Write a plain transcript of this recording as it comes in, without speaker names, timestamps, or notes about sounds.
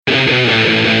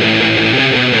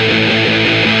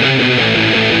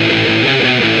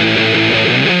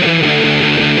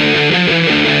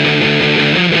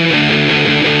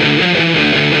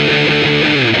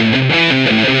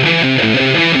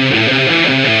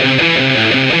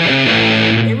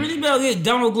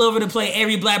Donald Glover to play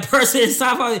every black person in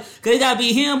sci-fi. Because it got to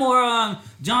be him or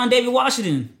John David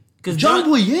Washington. John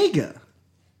Boyega.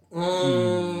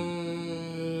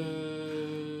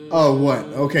 Oh, what?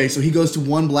 Okay, so he goes to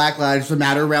one Black Lives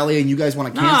Matter rally, and you guys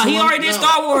want to cancel him? He already did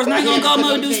Star Wars. Now he gonna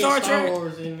go and do Star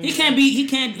Trek. He can't be. He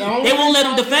can't. They won't let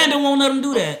him. The fandom won't let him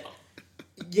do that.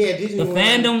 Yeah, Disney. The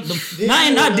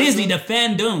fandom. Not Disney. The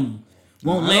fandom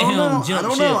won't let him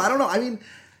jump ship. I don't know. I mean,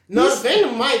 no, the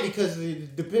fandom might, because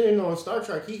depending on Star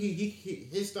Trek,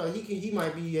 he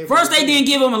might be able. First, they didn't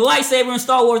give him a lightsaber in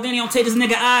Star Wars. Then he don't take his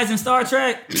nigga eyes in Star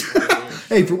Trek.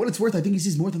 Hey, for what it's worth, I think he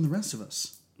sees more than the rest of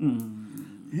us.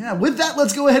 Yeah, with that,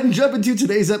 let's go ahead and jump into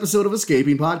today's episode of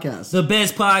Escaping Podcast. The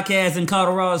best podcast in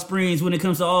Colorado Springs when it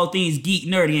comes to all things geek,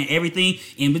 nerdy, and everything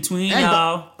in between,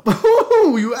 y'all.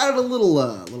 You added a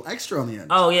little extra on the end.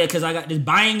 Oh, yeah, because I got this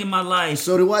bang in my life.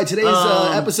 So do I. Today's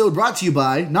episode brought to you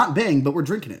by, not Bang, but we're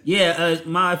drinking it. Yeah,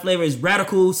 my flavor is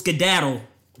Radical Skedaddle.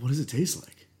 What does it taste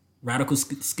like? Radical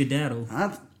Skedaddle.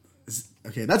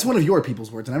 Okay, that's one of your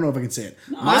people's words, and I don't know if I can say it.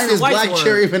 No, mine is black word.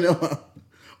 cherry vanilla.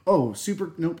 Oh,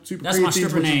 super That's my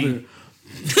stripper name.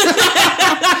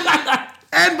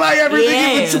 And by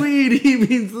everything in between, he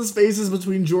means the spaces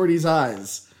between Jordy's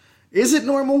eyes. Is it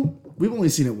normal? We've only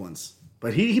seen it once,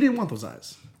 but he didn't want those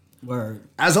eyes. Word.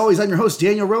 As always, I'm your host,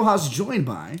 Daniel Rojas, joined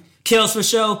by... Kels for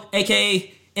Show,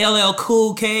 a.k.a. LL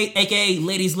Cool K, a.k.a.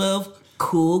 Ladies Love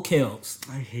Cool Kels.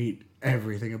 I hate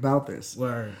everything about this.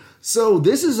 Word. So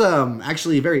this is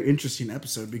actually a very interesting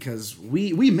episode because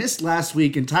we missed last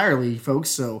week entirely,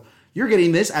 folks. So you're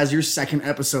getting this as your second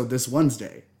episode this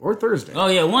Wednesday or Thursday. Oh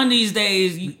yeah, one of these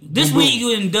days. This week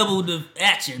you in double the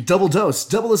action. Double dose,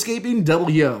 double escaping, double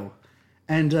yo,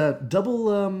 and double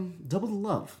the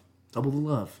love,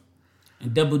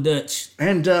 and double Dutch.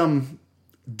 And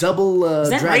double is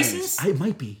that dragons. racist? It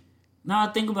might be. No, I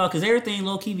think about because everything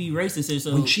low key be racist here.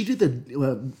 So when she did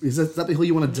the is that the hill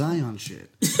you want to die on shit?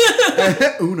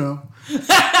 Uno.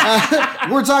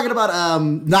 We're talking about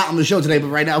not on the show today, but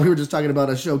right now we were just talking about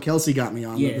a show Kelsey got me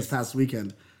on this past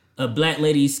weekend. A black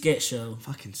lady sketch show.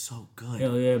 Fucking so good.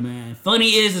 Hell yeah, man.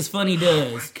 Funny is as funny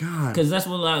does. Oh my god. Because that's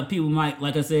what a lot of people might,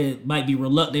 like I said, might be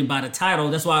reluctant by the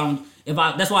title. That's why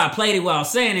that's why I played it while I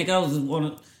was saying it. Cause I was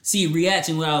want to see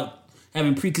reaction without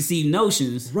having preconceived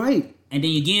notions. Right. And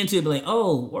then you get into it, be like,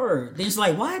 oh, word. Then it's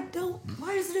like, why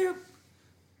is there?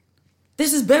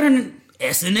 This is better than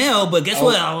SNL, but guess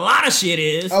what? A lot of shit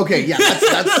is. Okay, yeah,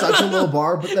 that's such a low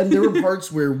bar. But then there were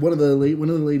parts where one of the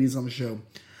ladies on the show,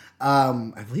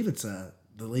 I believe it's the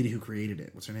lady who created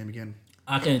it. What's her name again?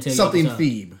 I can't tell you. Something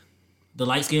Phoebe. The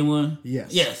light skinned one.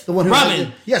 Yes. The one who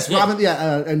Robin. Robin.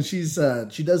 Yeah, and she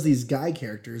does these guy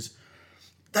characters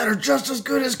that are just as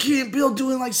good as Key and Peele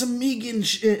doing like some Megan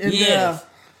shit. And,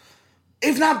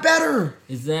 if not better.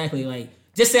 Exactly. Like,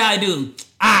 just say I do.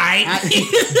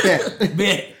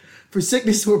 Bet. For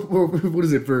sickness or what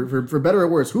is it? For better or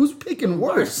worse? Who's picking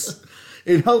worse?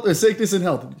 In health or sickness and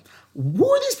health?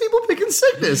 Who are these people picking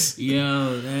sickness?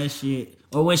 Yo, that shit.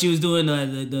 Or when she was doing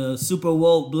the super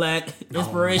woke black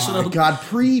inspirational. Oh my God,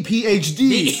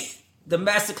 pre-PhD. The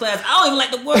master class. I don't even like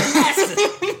the word master.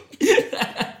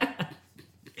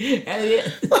 Hell yeah.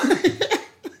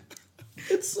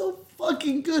 It's so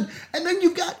fucking good. And then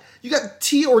you got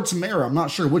Tia or Tamara. I'm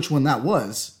not sure which one that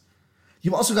was.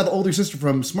 You've also got the older sister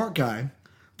from Smart Guy.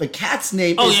 The cat's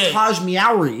name is Taj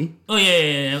Meowri. Oh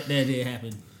yeah, that did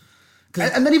happen.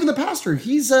 And then even the pastor,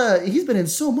 he's been in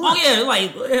so much. Oh yeah,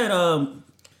 like it had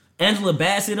Angela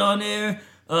Bassett on there.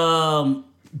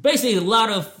 Basically a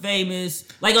lot of famous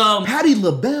like Patti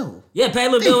LaBelle. Yeah,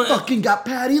 Patti LaBelle. They fucking got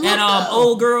Patti LaBelle. And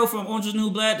old girl from Orange is the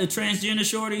New Black, the transgender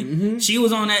shorty. Mm-hmm. She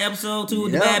was on that episode too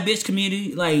with the bad bitch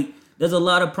community. Like there's a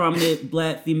lot of prominent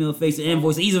black female faces and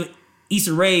voices.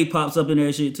 Issa Rae pops up in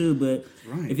there shit too, but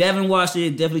if you haven't watched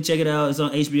it, definitely check it out. It's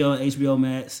on HBO and HBO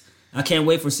Max. I can't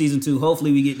wait for season 2.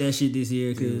 Hopefully we get that shit this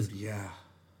year because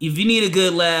if you need a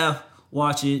good laugh,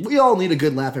 watch it. We all need a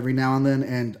good laugh every now and then,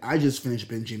 and I just finished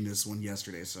binging this one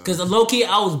yesterday. So because low key,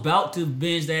 I was about to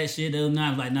binge that shit the other night. I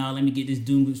was like, nah, let me get this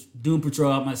Doom Patrol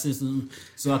out my system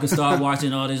so I can start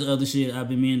watching all this other shit I've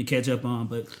been meaning to catch up on.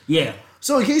 But yeah.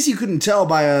 So in case you couldn't tell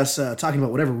by us talking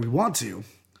about whatever we want to,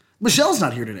 Michelle's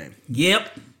not here today.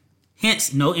 Yep.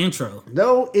 Hence, no intro.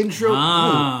 No intro.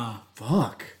 Ah. Oh,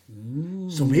 fuck. Ooh.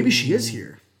 So maybe she is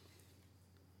here.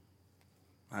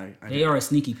 They are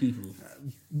sneaky people.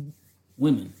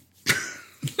 Women. Damn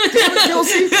it,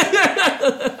 Kelsey.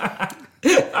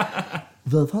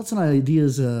 The thoughts and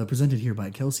ideas presented here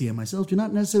by Kelsey and myself do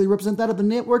not necessarily represent that of the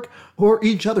network or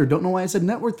each other. Don't know why I said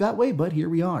network that way, but here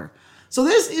we are. So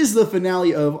this is the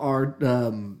finale of our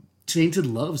Tainted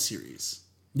Love series.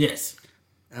 Yes.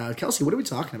 Kelsey, what are we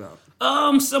talking about?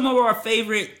 Some of our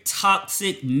favorite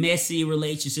toxic, messy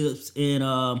relationships in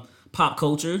pop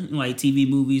culture, like TV,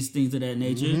 movies, things of that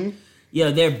nature. Mm-hmm.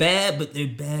 Yeah, they're bad, but they're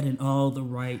bad in all the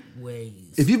right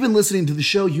ways. If you've been listening to the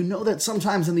show, you know that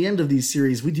sometimes in the end of these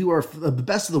series, we do the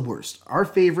best of the worst. Our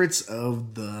favorites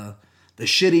of the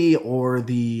shitty or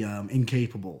the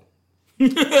incapable.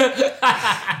 There's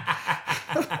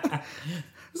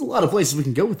a lot of places we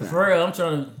can go with that. For real, I'm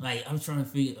trying to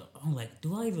figure. I'm like,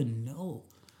 do I even know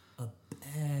a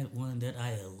bad one that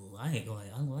I like?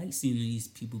 Like, I like seeing these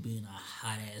people being a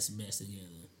hot ass mess together.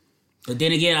 But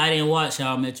then again, I didn't watch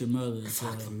How I Met Your Mother. So.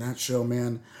 Fucking that show,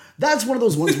 man. That's one of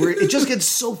those ones where it just gets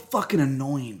so fucking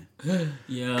annoying.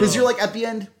 Yeah. Because you're like, at the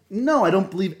end, no, I don't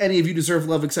believe any of you deserve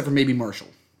love except for maybe Marshall.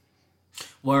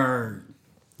 Word.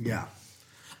 Yeah.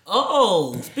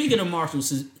 Oh, speaking of Marshall,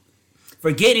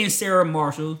 Forgetting Sarah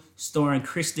Marshall, starring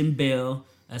Kristen Bell.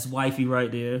 That's wifey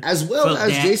right there. As well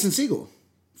as Jason Segel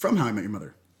from How I Met Your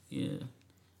Mother. Yeah.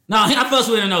 No, I first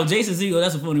with him. No, Jason Segel.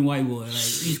 That's a funny white boy. Like,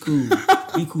 he's cool.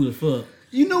 He's cool as fuck.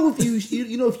 You know, if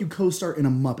you co-star in a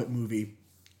Muppet movie,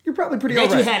 you're probably pretty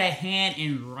alright. You had a hand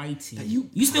in writing.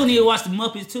 You still need to watch the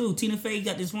Muppets too. Tina Fey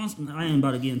got this one. I ain't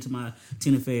about to get into my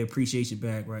Tina Fey appreciation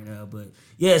bag right now, but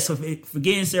yeah. So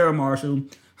Forgetting Sarah Marshall.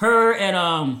 Her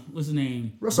and what's his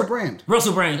name? Russell Brand.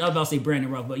 Russell Brand. I was about to say Brandon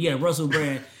Ruff, but yeah, Russell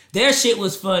Brand. Their shit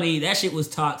was funny. That shit was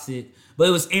toxic, but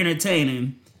it was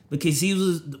entertaining because he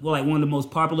was like one of the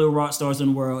most popular rock stars in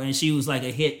the world, and she was like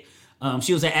a hit.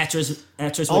 She was an actress with a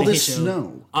hit show. Aldous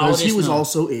Snow, because he was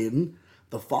also in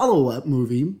the follow-up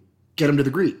movie, Get Him to the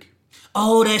Greek.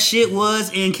 Oh, that shit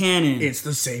was in canon. It's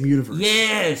the same universe.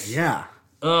 Yes. Yeah.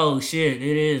 Oh shit,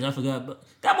 it is. I forgot, but.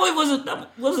 That boy was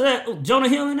that Jonah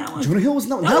Hill in that one? Jonah Hill was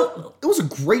it was a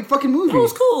great fucking movie. It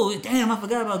was cool. Damn, I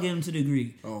forgot about Getting to the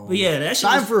Greek. Oh, but yeah, that shit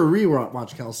time for a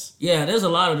rewatch, Kels. Yeah, there's a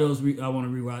lot of those I want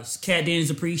to rewatch. Kat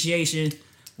Dennings' Appreciation.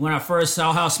 When I first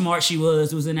saw how smart she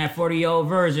was in that 40-year-old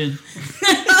version,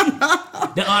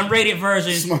 the unrated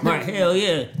version. Smart. Right, hell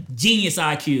yeah, genius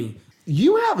IQ.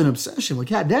 You have an obsession with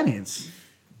Kat Dennings.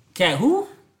 Kat who?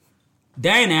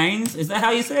 Dennings, is that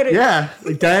how you said it? Yeah,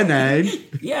 like Dennings.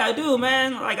 Yeah, I do,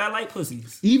 man. Like, I like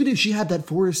pussies. Even if she had that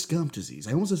Forrest Gump disease.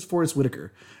 I almost said Forrest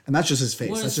Whitaker. And that's just his face.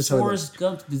 What that's just Forrest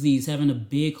Gump disease? Having a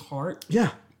big heart?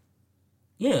 Yeah.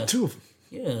 Yeah. 2 of them.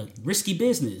 Yeah. Risky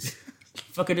business.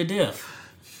 Fuck her to death.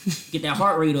 Get that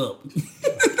heart rate up.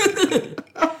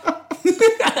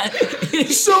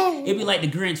 So it'd be like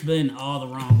the Grinch, but in all the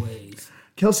wrong ways.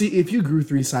 Kelsey, if you grew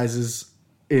 3 sizes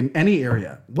in any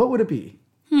area, what would it be?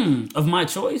 Of my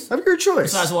choice? Of your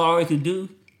choice. Besides what I already could do?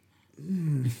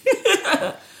 It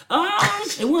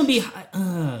wouldn't be...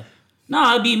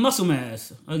 it'd be muscle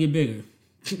mass. I'll get bigger.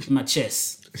 In my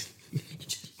chest.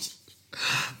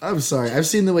 I'm sorry. I've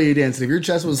seen the way you dance. If your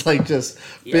chest was like just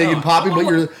big and popping,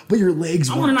 but your legs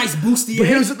weren't. I want a nice boosty. But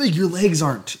here's the thing. Your legs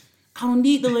aren't. I don't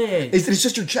need the legs. It's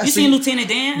just your chest. You seen Lieutenant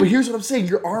Dan? But here's what I'm saying.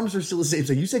 Your arms are still the same.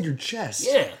 So you said your chest.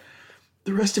 Yeah.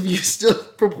 The rest of you still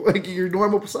like your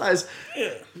normal size.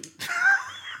 Yeah.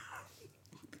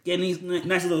 Getting these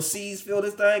nice little C's, fill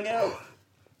this thing out.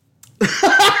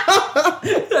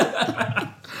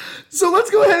 So let's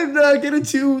go ahead and get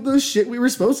into the shit we were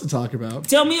supposed to talk about.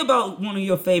 Tell me about one of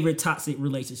your favorite toxic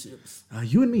relationships.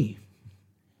 You and me.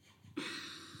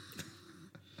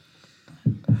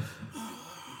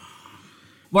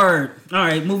 Word. All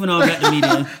right, moving on back to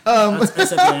media. That's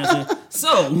the answer.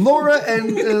 So Laura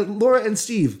and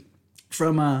Steve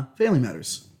from Family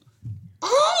Matters.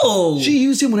 Oh, she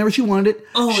used him whenever she wanted it.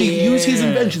 Oh, she used his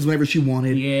inventions whenever she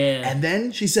wanted. Yeah. And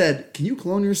then she said, "Can you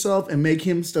clone yourself and make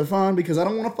him Stefan? Because I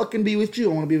don't want to fucking be with you.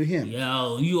 I want to be with him."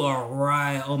 Yo, you are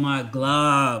right. Oh my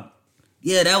god.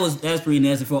 Yeah, that's pretty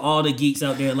nasty for all the geeks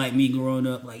out there like me growing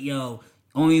up. Like, yo,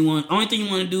 only thing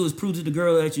you want to do is prove to the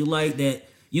girl that you like that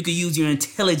you can use your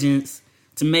intelligence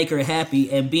to make her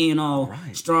happy, and being all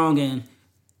strong and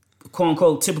quote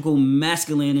unquote typical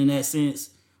masculine in that sense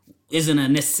isn't a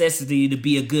necessity to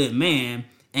be a good man.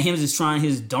 And him just trying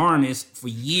his darnest for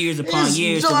years upon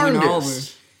years to win her over.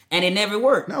 And it never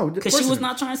worked. No, because she was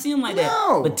not trying to see him like that.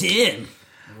 But then,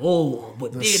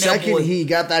 the second he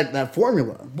got that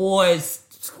formula. Boys,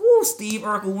 Steve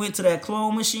Urkel went to that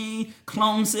clone machine,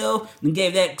 cloned himself, and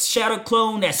gave that shadow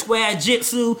clone that swag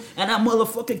jitsu, and that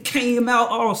motherfucker came out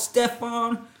all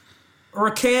Stefan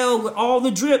Urkel with all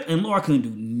the drip, and Laura couldn't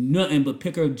do nothing but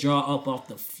pick her jaw up off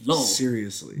the floor.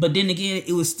 Seriously. But then again,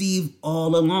 it was Steve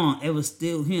all along. It was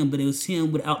still him, but it was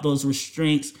him without those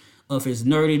restraints of his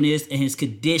nerdiness and his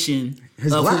condition.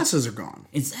 His glasses are gone.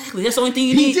 Exactly. That's the only thing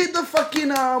you need. He did the fucking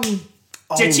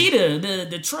Cheetah,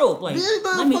 the trope. Like,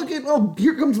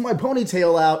 here comes my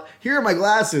ponytail out. Here are my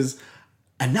glasses.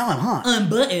 And now I'm hot.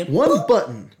 Unbutton. One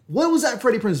button. What was that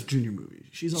Freddie Prinze Jr. movie?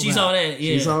 She's all that.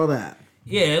 Yeah. She's all that.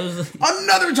 Yeah, it was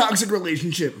another toxic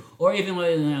relationship. Or even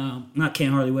like not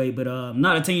Can't Hardly Wait, but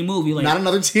not a teen movie. Like not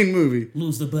another teen movie.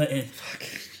 Lose the Button.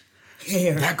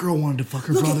 Hair. That girl wanted to fuck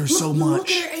her brother so much.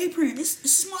 Look at her apron. This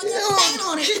smart paint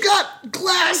on it. She's got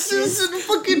glasses and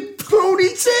fucking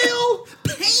ponytail.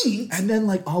 Paint. And then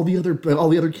like all the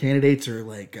other candidates are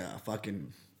like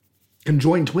fucking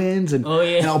conjoined twins and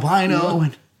albino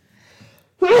and.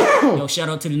 Yo, shout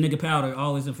out to the nigga Powder,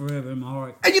 always and forever in my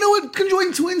heart. And you know what?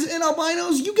 Conjoined twins and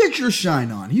albinos, you get your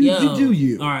shine on. You do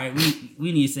you. All right,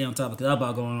 we need to stay on topic because I'm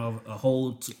about going over a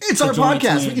whole. It's our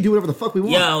podcast. Twin. We can do whatever the fuck we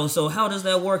want. Yo, so how does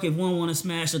that work if one want to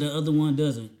smash or the other one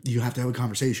doesn't? You have to have a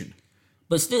conversation.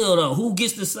 But still, though, who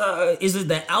gets to decide? Is it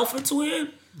the alpha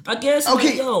twin? I guess.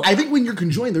 Okay, I think when you're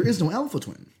conjoined, there is no alpha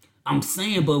twin. I'm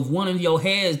saying, but if one of your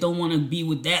heads don't want to be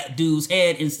with that dude's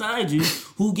head inside you,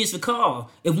 who gets the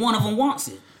call? If one of them wants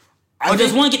it. Or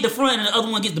does one get the front and the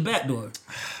other one get the back door?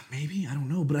 Maybe, I don't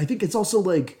know. But I think it's also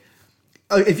like,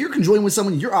 if you're conjoined with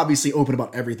someone, you're obviously open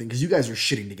about everything because you guys are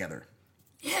shitting together.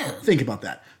 Yeah. Think about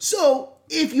that. So,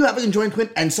 if you have a conjoined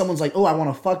twin and someone's like, oh, I want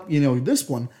to fuck, this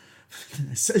one.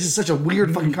 This is such a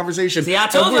weird fucking conversation. See, I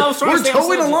told you I was trying to stay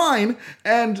We're towing a line,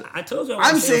 and I told you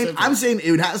I'm saying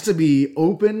it has to be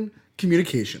open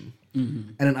communication.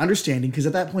 Mm-hmm. And an understanding, because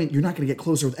at that point you're not going to get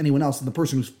closer with anyone else than the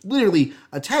person who's literally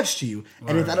attached to you.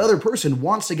 Right. And if that other person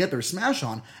wants to get their smash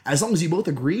on, as long as you both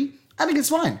agree, I think it's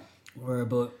fine.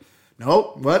 But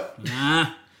no, what?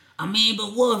 Nah, I mean,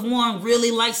 but what if one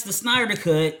really likes the Snyder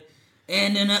Cut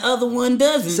and then the other one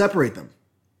doesn't? Separate them.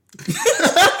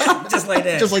 Just like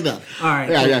that. Just like that. All right.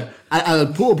 Yeah.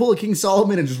 I pull a King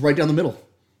Solomon and just right down the middle.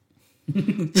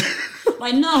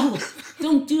 Like, no,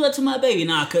 don't do that to my baby.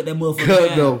 Nah, cut that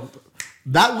motherfucker. No.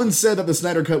 That one said that the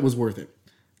Snyder Cut was worth it.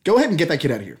 Go ahead and get that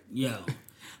kid out of here. Yo.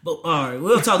 But, all right,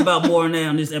 we'll talk about more now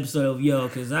in this episode of Yo,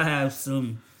 because I have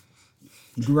some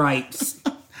gripes.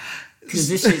 Because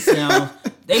this shit sounds...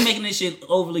 They making this shit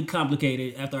overly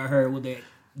complicated after I heard what they're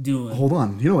doing. Hold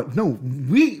on. You know what? No,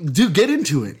 we do get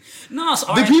into it. No,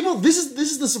 the people... This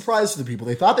is the surprise for the people.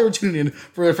 They thought they were tuning in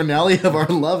for the finale of our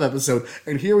Love episode,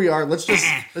 and here we are. Let's just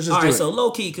all do right, it. So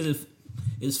low-key, because if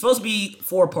it's supposed to be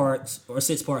 4 parts or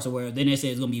 6 parts or whatever. Then they say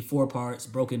it's going to be 4 parts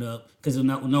broken up because it's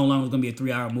no longer going to be a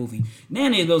 3-hour movie.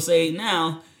 Then they're going to say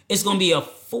now it's going to be a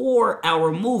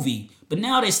 4-hour movie. But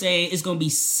now they're saying it's going to be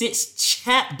 6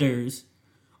 chapters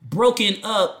broken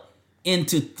up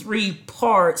into 3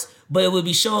 parts, but it would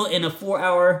be shown in a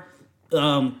 4-hour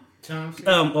a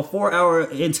 4-hour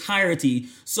entirety.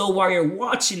 So while you're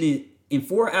watching it in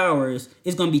 4 hours,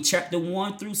 it's going to be chapter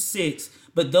 1 through 6.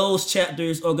 But those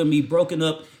chapters are going to be broken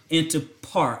up into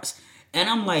parts. And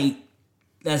I'm like,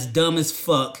 that's dumb as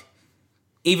fuck.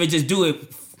 Either just do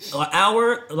it an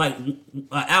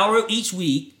hour each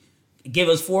week, give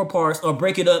us 4 parts, or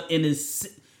break it up into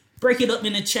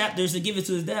chapters and give it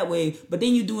to us that way. But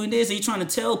then you're doing this and you're trying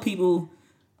to tell people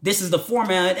this is the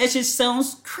format. That just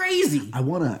sounds crazy. I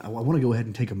wanna go ahead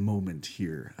and take a moment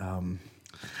here.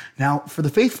 Now, for the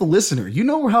faithful listener, you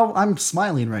know how I'm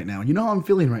smiling right now. You know how I'm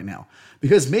feeling right now.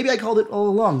 Because maybe I called it all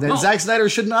along that Zack Snyder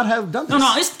should not have done this.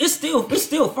 No, it's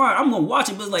still fine. I'm gonna watch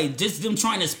it, but like just them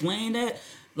trying to explain that,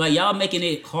 like y'all making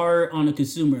it hard on the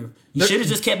consumer. You should have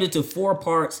just kept it to 4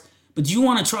 parts. But you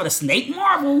want to try to snake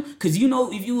Marvel? Because you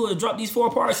know if you would have dropped these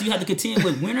 4 parts, you had to contend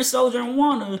with Winter Soldier and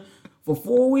Wanda for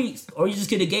 4 weeks, or you just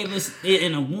could have gave us it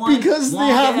in a one. Because they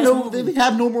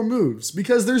have no more moves.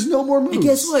 Because there's no more moves. And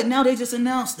guess what? Now they just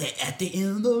announced that at the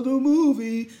end of the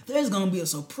movie, there's gonna be a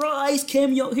surprise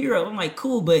cameo hero. I'm like,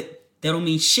 cool, but that don't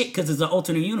mean shit because it's an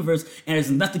alternate universe and there's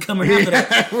nothing coming after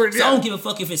that. So I don't give a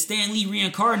fuck if it's Stan Lee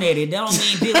reincarnated. That don't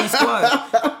mean Billy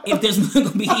Squad. If there's not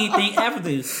gonna be anything after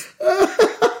this.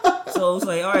 So it's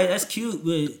like, all right, that's cute,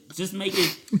 but just make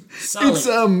it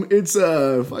solid. It's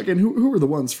fucking who were the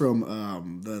ones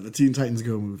from the Teen Titans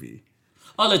Go movie?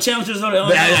 Oh, the Challengers are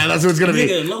the yeah, that's what it's gonna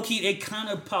be. Low key, they kind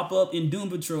of pop up in Doom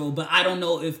Patrol, but I don't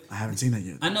know if I haven't seen that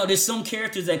yet. I know there's some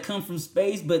characters that come from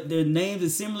space, but their names are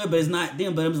similar, but it's not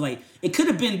them. But I was like, it could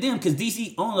have been them because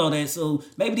DC owns all that, so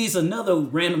maybe there's another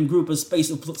random group of space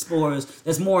explorers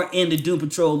that's more in the Doom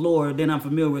Patrol lore than I'm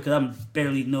familiar with because I'm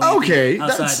barely know outside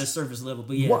the surface level.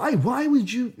 But yeah, why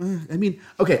would you? I mean,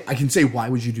 okay, I can say why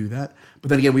would you do that, but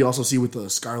then again, we also see with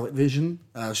the Scarlet Vision,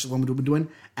 what we've been doing,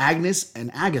 Agnes and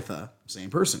Agatha. Same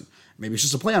person. Maybe it's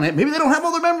just a play on it. Maybe they don't have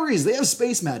all their memories. They have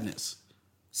space madness.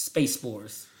 Space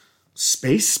spores.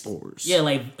 Space spores? Yeah,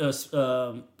 like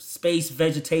space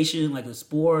vegetation, like a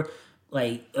spore,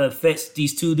 like affects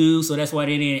these 2 dudes, so that's why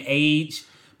they didn't age.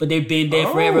 but they've been dead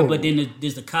forever. But then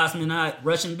there's the cosmonaut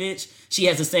Russian bitch. She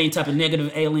has the same type of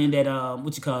negative alien that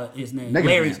his name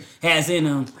Larry has in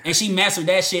him, and she mastered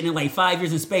that shit in like 5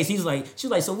 years in space. She was like,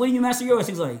 so when do you master yours?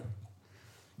 He's like,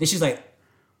 then she's like,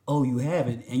 oh, you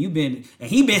haven't, and he been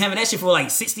having that shit for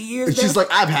like 60 years. And she's like,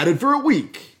 I've had it for a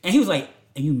week, and he was like,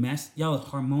 and y'all are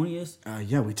harmonious.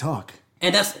 Yeah, we talk.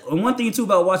 And that's one thing too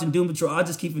about watching Doom Patrol. I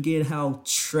just keep forgetting how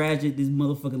tragic this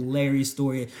motherfucking Larry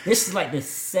story is. This is like the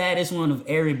saddest one of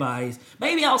everybody's.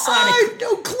 Maybe outside.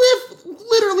 Cliff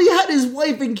literally had his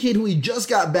wife and kid, who he just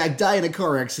got back, die in a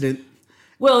car accident.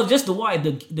 Well, just the wife.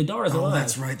 The daughter's alive. Oh,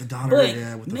 that's right, the daughter. But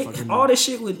yeah, with the fucking all this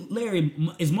shit with Larry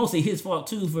is mostly his fault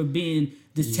too for being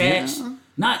detached. Yeah.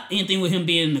 Not anything with him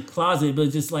being in the closet,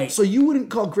 but just like... So you wouldn't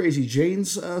call Crazy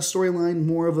Jane's storyline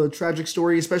more of a tragic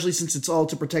story, especially since it's all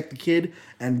to protect the kid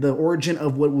and the origin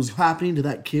of what was happening to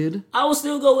that kid? I would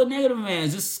still go with Negative Man,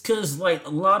 just because like a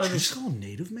lot of... Did you just call him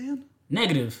Native Man?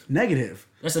 Negative.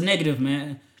 That's a negative,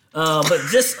 man. But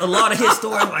just a lot of his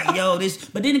stories, like, yo, this...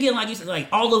 But then again, like you said, like,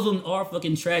 all of them are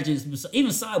fucking tragic.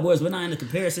 Even Cyborg's, but not in the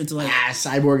comparison to like...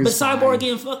 Cyborg is But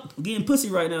Cyborg getting pussy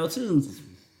right now, too.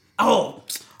 Oh...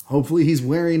 Hopefully he's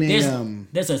wearing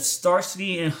There's a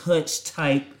Starsky and Hutch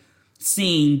type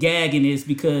scene gag in this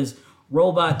because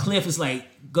Robot Cliff is like,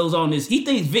 goes on this. He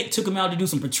thinks Vic took him out to do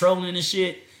some patrolling and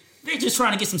shit. They're just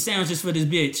trying to get some sandwiches for this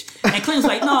bitch. And Clint's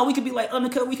like, no, we could be like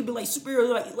undercut. We could be like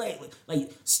superior, like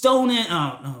Stone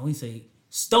and, we say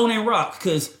Stone and Rock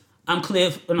because I'm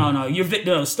Cliff. No, you're Vic.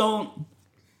 No, Stone.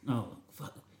 No,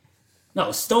 fuck.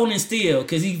 No, Stone and Steel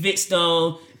because he's Vic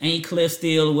Stone. Ain't Cliff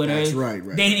Steele or whatever. That's right.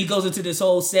 Then he goes into this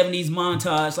whole 70s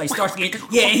montage, like starts getting,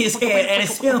 in his head, and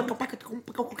it's him.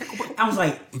 I was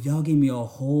like, if y'all give me a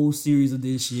whole series of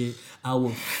this shit, I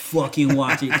will fucking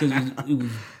watch it, because it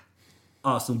was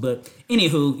awesome. But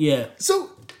anywho, yeah. So,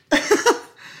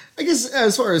 I guess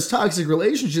as far as toxic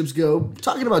relationships go,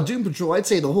 talking about Doom Patrol, I'd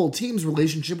say the whole team's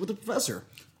relationship with the Professor.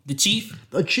 The Chief?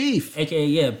 The Chief. AKA,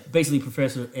 yeah, basically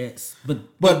Professor X.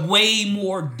 But way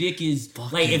more dick is...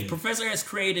 Fucking. Like, if Professor X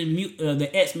created the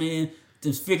X-Men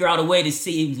to figure out a way to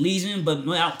save Legion, but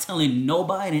without telling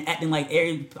nobody and acting like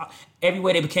every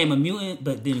way they became a mutant,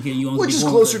 but then again, you only... Which is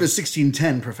closer to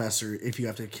 1610 Professor, if you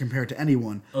have to compare it to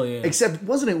anyone. Oh, yeah. Except,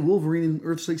 wasn't it Wolverine in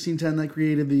Earth 1610 that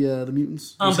created the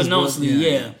mutants? Unbeknownstly,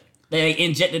 yeah. They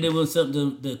injected it with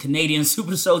the Canadian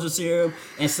super soldier serum,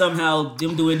 and somehow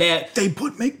them doing that. They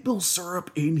put make-bill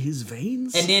syrup in his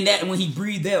veins? And then that when he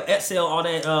breathed out, exhaled all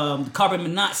that carbon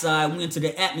monoxide, went into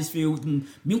the atmosphere with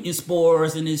mutant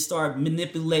spores, and it started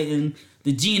manipulating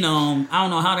the genome. I don't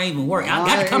know how that even work. I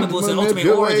got the comic books in Ultimate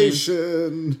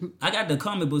Origin. I got the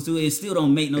comic books too. It still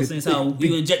don't make no sense how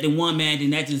you injected one man,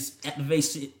 and that just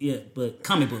activates shit. Yeah, but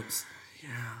comic books. Yeah,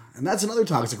 and that's another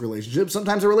toxic relationship.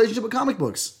 Sometimes a relationship with comic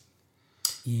books.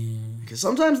 Yeah. Because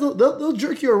sometimes they'll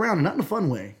jerk you around and not in a fun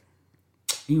way.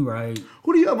 You right.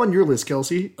 Who do you have on your list,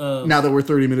 Kelsey? Now that we're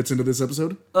 30 minutes into this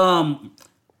episode?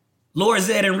 Lord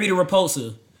Zed and Rita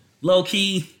Repulsa. Low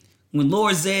key, when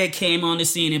Lord Zed came on the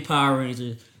scene in Power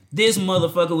Rangers, this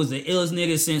motherfucker was the illest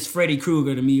nigga since Freddy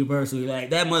Krueger to me personally. Like,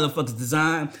 that motherfucker's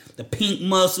design, the pink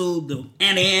muscle, the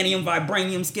anianium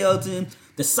vibranium skeleton,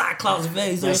 the Cyclops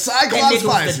visor. The Cyclops that nigga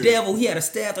visor. was the devil. He had a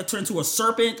staff that turned into a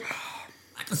serpent.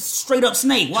 A straight up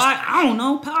snake. Why? I don't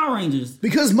know. Power Rangers.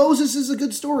 Because Moses is a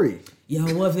good story. Yo,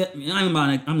 what if I'm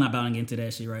not about to get into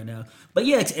that shit right now. But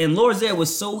yeah, and Lord Zed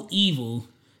was so evil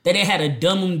that they had to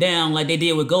dumb him down like they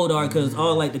did with Goldar, because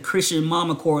all like the Christian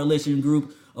Mama Coalition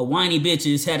group of whiny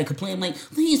bitches had to complain like,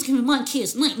 please give me my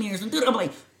kids nightmares and do that. I'm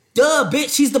like, duh,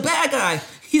 bitch, he's the bad guy.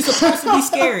 He's supposed to be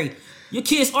scary. Your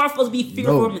kids are supposed to be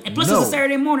fearful. And plus it's a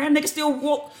Saturday morning. That nigga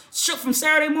still shook from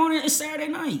Saturday morning to Saturday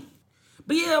night.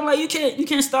 But yeah, I'm like, you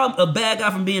can't stop a bad guy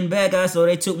from being a bad guy, so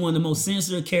they took one of the most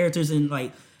sensitive characters in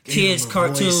like kids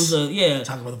cartoons.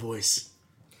 Talk about the voice.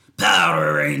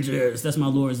 Power Rangers. That's my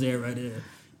Lord Zed right there.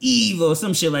 Evil,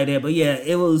 some shit like that. But yeah,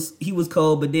 he was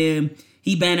cold, but then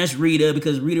he banished Rita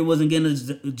because Rita wasn't getting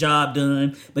the job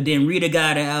done. But then Rita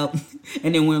got out,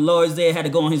 and then when Lord Zed had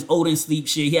to go on his Odin sleep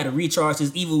shit, he had to recharge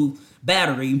his evil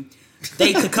battery.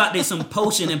 They concocted some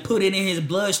potion and put it in his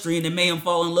bloodstream and made him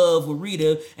fall in love with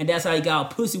Rita, and that's how he got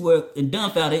pussy work and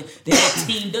dumbfounded. They all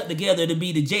teamed up together to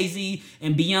be the Jay-Z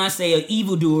and Beyonce of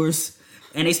evildoers,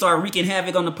 and they started wreaking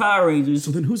havoc on the Power Rangers. So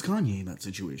then who's Kanye in that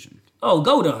situation? Oh,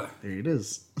 Goldar. There it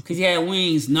is. Because he had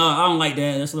wings. No, I don't like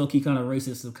that. That's low-key kind of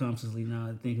racist subconsciously now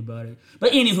I think about it.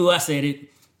 But anywho, I said it.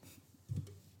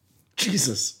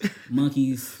 Jesus.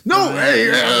 Monkeys. No,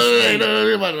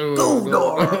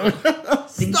 Goldar.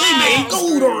 They made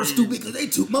Goldar stupid because they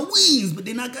took my wings, but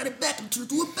then I got it back and turned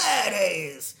to a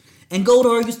badass. And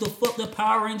Goldar used to fuck the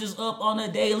Power Rangers up on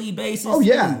a daily basis. Oh,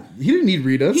 yeah. He didn't need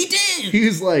Rita. He did. He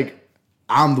was like,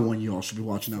 I'm the one you all should be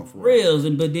watching out for. Reals,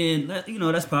 but then,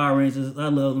 that's Power Rangers. I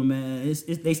love them, man.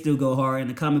 They still go hard. And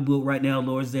the comic book right now,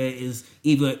 Lord Zed is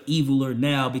even eviler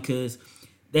now because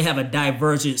they have a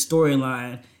divergent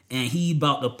storyline. And he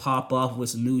about to pop off with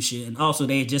some new shit. And also,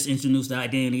 they just introduced the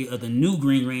identity of the new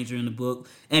Green Ranger in the book.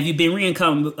 And if you've been reading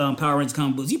Power Rangers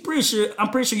comic books, I'm pretty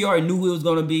sure you already knew who it was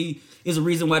going to be. Is a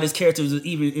reason why this character was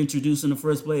even introduced in the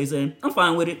first place. And I'm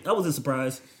fine with it. I wasn't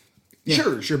surprised.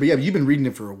 Yeah. Sure. But yeah, you've been reading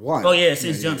it for a while. Oh, yeah,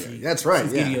 since Jump Street. That's right,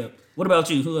 yeah. What about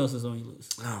you? Who else is on your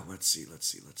list? Oh, let's see.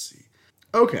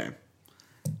 Okay.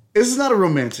 This is not a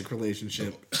romantic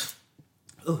relationship.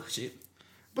 Oh, shit.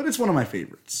 But it's one of my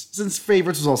favorites, since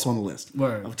favorites was also on the list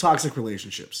of toxic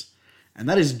relationships. And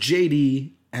that is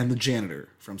JD and the janitor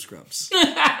from Scrubs.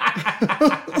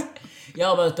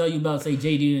 Y'all thought you about to say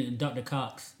JD and Dr.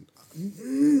 Cox.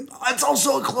 That's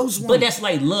also a close one. But that's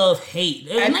like love-hate.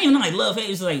 It's not even like love-hate.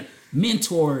 It's like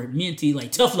mentee,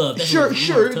 like tough love. That's sure.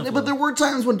 But There were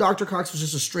times when Dr. Cox was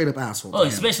just a straight-up asshole. Oh,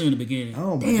 especially in the beginning.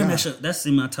 Oh, my God. That's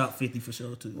in my top 50 for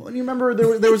sure, too. Well, and you remember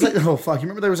there was like, oh, fuck. You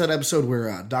remember there was that episode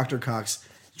where Dr. Cox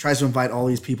tries to invite all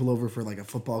these people over for like a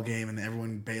football game and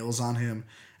everyone bails on him.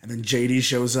 And then JD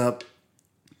shows up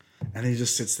and he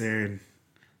just sits there and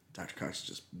Dr. Cox is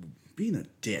just being a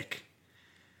dick.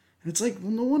 And it's like,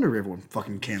 well, no wonder everyone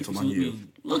fucking canceled on you.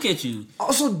 Look at you.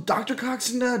 Also, Dr. Cox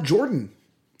and Jordan,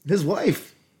 his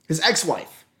wife, his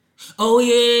ex-wife. Oh,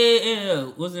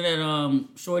 yeah. Wasn't that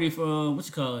Shorty from, what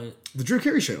you call it? The Drew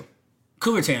Carey Show.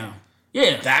 Cougar Town.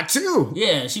 Yeah. That too.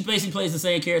 Yeah, she basically plays the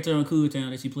same character on Cougar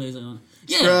Town that she plays on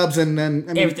Scrubs and then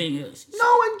everything else.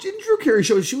 No, in Drew Carey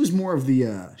Show, she was more of the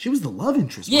the love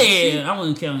interest. Yeah, I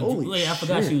wasn't counting. Holy shit. I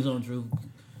forgot she was on Drew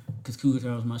because Cougar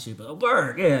Town was my shit. But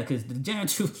word, yeah, because the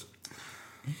janitor.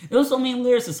 There was so many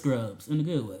layers of Scrubs in a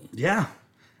good way. Yeah,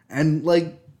 and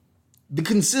like the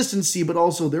consistency, but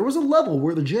also there was a level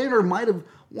where the janitor might have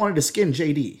wanted to skin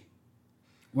JD.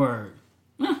 Word.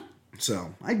 Yeah.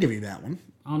 So I'd give you that one.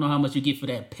 I don't know how much you get for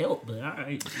that pelt, but all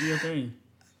right, do your thing.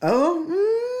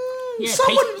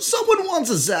 Someone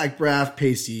wants a Zach Braff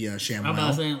pasty ShamWow. I'm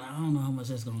about saying, I don't know how much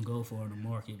that's gonna go for in the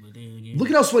market, but then again, look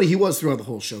at how sweaty he was throughout the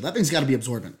whole show. That thing's got to be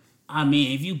absorbent. I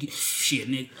mean, if you get shit,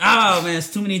 Nick. Oh man,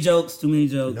 it's too many jokes.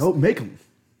 Nope, make them.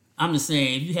 I'm just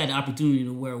saying, if you had the opportunity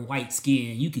to wear white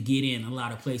skin, you could get in a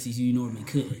lot of places you normally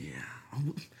couldn't. Yeah.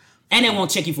 And they won't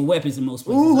check you for weapons in most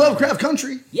places. Ooh, Lovecraft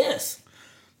Country. Yes.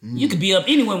 You could be up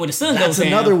anywhere where the sun goes down.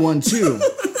 That's another one too.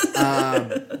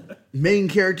 Main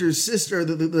character's sister,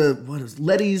 what is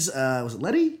Letty's? Was it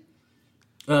Letty?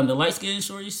 The light skinned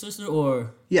shorty's sister,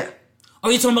 or yeah.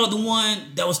 Are you talking about the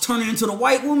one that was turning into the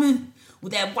white woman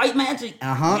with that white magic?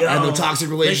 And the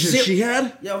toxic relationship she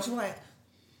had. Yo, she's like,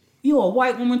 you a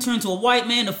white woman turned to a white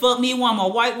man to fuck me while I'm a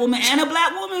white woman and a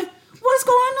black woman? What's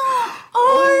going on?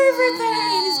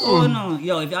 Everything is going on.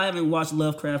 Yo, if y'all haven't watched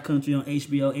Lovecraft Country on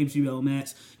HBO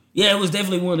Max, yeah, it was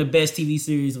definitely one of the best TV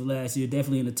series of last year.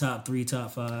 Definitely in the top 3,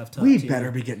 top 5, top 10. Better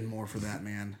be getting more for that,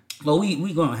 man. Well,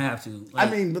 we gonna have to. Like,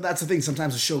 I mean, but that's the thing.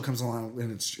 Sometimes a show comes along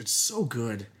and it's so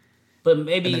good, but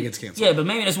maybe and then it gets canceled. Yeah, but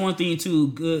maybe that's one thing too.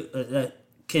 Good that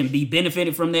can be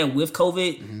benefited from that with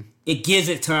COVID. Mm-hmm. It gives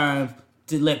it time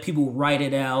to let people write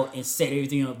it out and set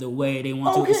everything up the way they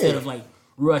want to, instead of like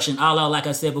rushing. Like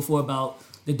I said before about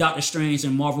the Doctor Strange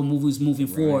and Marvel movies moving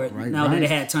forward. Now that they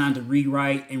had time to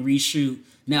rewrite and reshoot,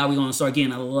 now we're gonna start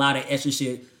getting a lot of extra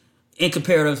shit in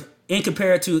compared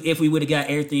to if we would have got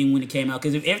everything when it came out.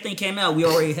 Because if everything came out, we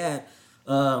already had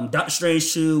Doctor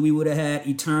Strange 2, we would have had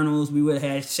Eternals, we would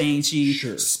have had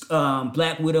Shang-Chi,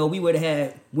 Black Widow, we would have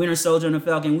had Winter Soldier and the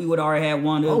Falcon, we would have already had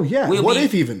Wanda. Oh yeah, what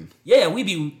if even? Yeah, we'd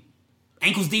be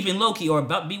ankles deep in Loki or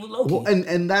about to be with Loki. Well,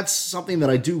 and that's something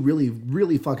that I do really,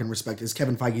 really fucking respect is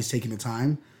Kevin Feige's taking the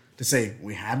time to say,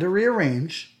 we had to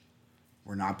rearrange.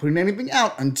 We're not putting anything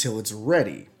out until it's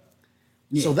ready.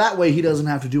 Yeah. So that way he doesn't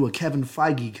have to do a Kevin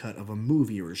Feige cut of a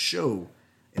movie or a show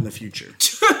in the future.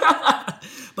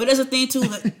 But that's the thing too,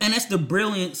 and that's the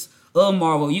brilliance of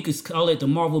Marvel. You could call it the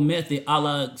Marvel method, a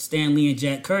la Stan Lee and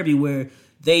Jack Kirby, where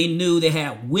they knew they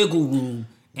had wiggle room.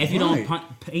 If you don't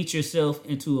paint yourself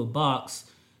into a box,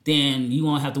 then you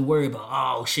won't have to worry about,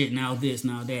 oh shit, now this,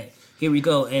 now that. Here we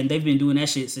go. And they've been doing that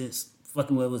shit since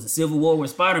fucking, what was it, Civil War with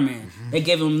Spider-Man. Mm-hmm. They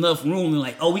gave him enough room and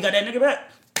like, oh, we got that nigga back.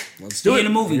 Let's do it. In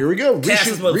the movie. Here we go.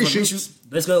 Reshoot.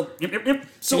 Let's go. Yep.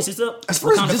 So, as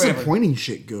far as disappointing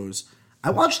shit goes, I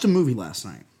watched a movie last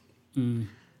night.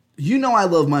 You know I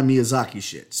love my Miyazaki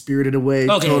shit. Spirited Away,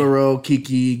 Totoro,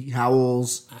 Kiki,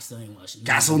 Howls. I still ain't watching.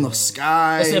 Castle in the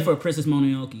Sky. Except for Princess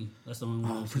Mononoke. That's the only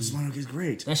one. Oh, Princess Mononoke is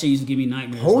great. That shit used to give me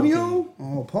nightmares. Ponyo?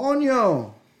 Oh,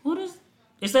 Ponyo. What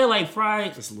is that like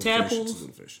fried tadpoles? It's a little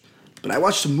fish. But I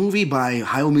watched a movie by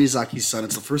Hayao Miyazaki's son.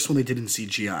 It's the first one they did in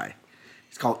CGI.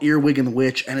 It's called Earwig and the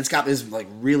Witch, and it's got this like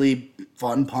really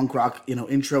fun punk rock,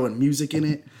 intro and music in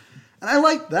it. And I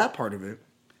liked that part of it.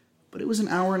 But it was an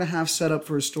hour and a half set up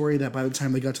for a story that by the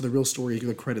time they got to the real story,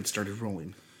 the credits started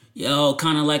rolling. Yo,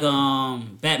 kind of like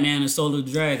Batman and Soul of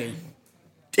the Dragon.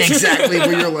 Exactly,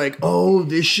 where you're like, oh,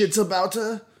 this shit's about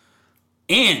to...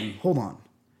 And... Hold on.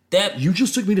 You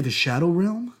just took me to the Shadow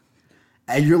Realm?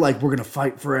 And you're like, we're going to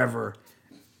fight forever.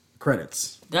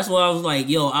 Credits. That's why I was like,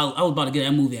 yo, I was about to get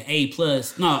that movie an A+.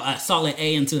 No, a solid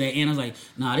A into that end. I was like,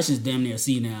 nah, this is damn near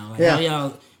C now. Like, how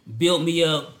y'all built me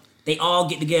up. They all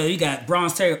get together. You got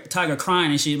Bronze Tiger crying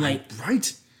and shit. Like,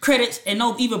 right. Credits, and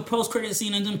no even post-credit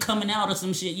scene and them coming out or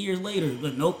some shit years later.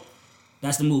 But nope.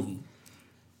 That's the movie.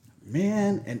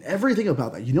 Man, and everything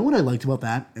about that. You know what I liked about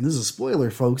that? And this is a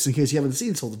spoiler, folks, in case you haven't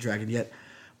seen Soul of the Dragon yet.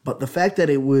 But the fact that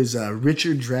it was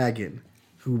Richard Dragon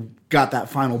who got that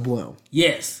final blow.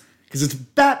 Yes. Because it's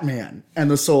Batman and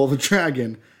the Soul of the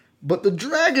Dragon. But the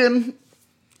dragon...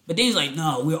 But then he's like,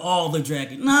 no, we're all the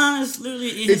dragon. Nah, it's literally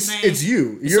his name. It's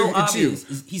you. It's so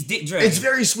obvious. He's Dick Dragon. It's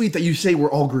very sweet that you say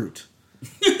we're all Groot.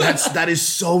 That is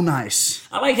so nice.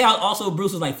 I like how also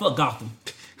Bruce was like, fuck Gotham.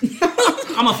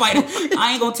 I'm a fighter.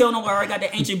 I ain't gonna tell nobody I got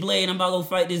the ancient blade and I'm about to go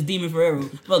fight this demon forever.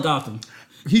 Fuck Gotham.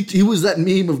 He was that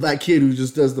meme of that kid who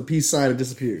just does the peace sign and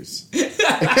disappears.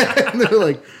 And they're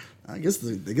like, I guess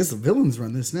the villains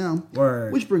run this now.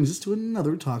 Word. Which brings us to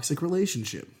another toxic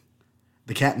relationship.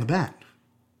 The cat and the bat.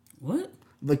 What?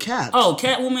 The cat. Oh,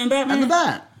 Catwoman and Batman? And the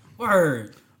bat.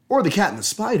 Word. Or the cat and the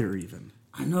spider, even.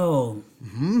 I know.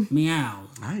 Mm-hmm. Meow.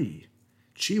 Aye.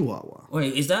 Chihuahua.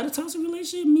 Wait, is that a toxic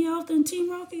relationship, Meowth and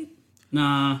Team Rocket?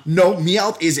 Nah. No,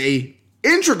 Meowth is a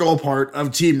integral part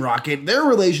of Team Rocket. Their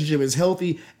relationship is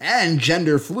healthy and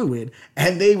gender fluid,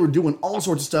 and they were doing all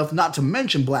sorts of stuff, not to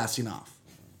mention blasting off.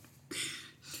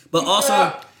 But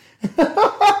also...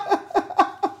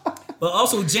 But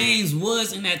also, James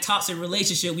was in that toxic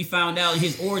relationship we found out in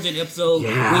his origin episode.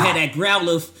 Yeah. We had that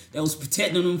Growlithe that was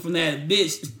protecting him from that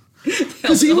bitch.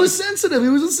 Because he was sensitive. He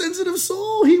was a sensitive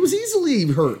soul. He was easily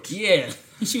hurt. Yeah.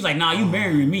 She was like, nah, you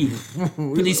marrying me.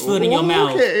 Put his foot in your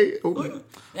mouth. Okay.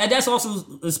 That also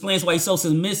explains why he's so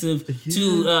submissive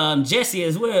to Jessie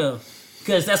as well.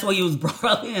 Because that's why he was brought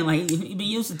up in. Like, he been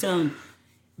used to telling...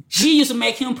 She used to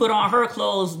make him put on her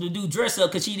clothes to do dress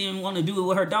up because she didn't want to do it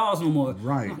with her dolls no more.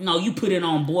 Right. No, you put it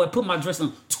on, boy. Put my dress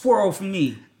on. Twirl for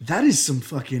me. That is some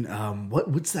fucking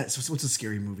what's that? What's a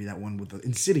scary movie? That one with the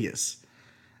Insidious,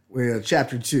 where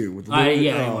Chapter 2 with the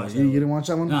you didn't watch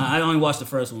that one? No, I only watched the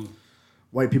first one.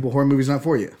 White people horror movies not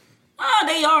for you.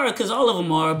 They are because all of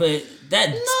them are, but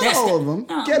that's all of them.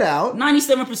 Get out.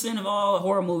 97% of all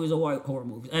horror movies are white horror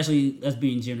movies. Actually, that's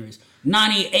being generous.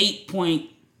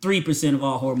 98.3% of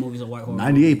all horror movies are white horror.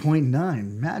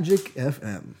 98.9 Magic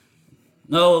FM.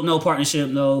 No partnership,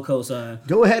 no cosign.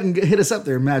 Go ahead and hit us up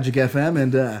there, Magic FM,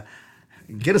 and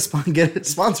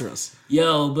sponsor us.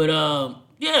 Yo, but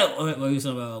what are you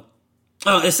talking about?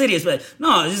 Oh, Insidious, but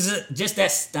no, it's just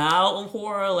that style of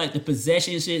horror, like the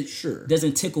possession shit. Sure,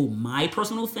 doesn't tickle my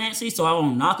personal fancy, so I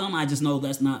don't knock them. I just know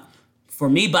that's not for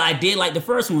me. But I did like the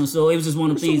first one, so it was just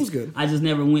one of the things. Good. I just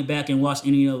never went back and watched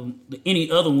any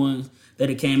other ones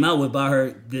that it came out with, but I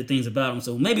heard good things about them.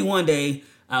 So maybe one day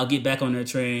I'll get back on that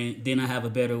train. Then I have a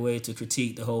better way to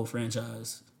critique the whole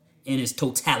franchise in its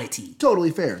totality. Totally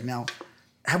fair. Now,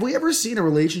 have we ever seen a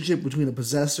relationship between a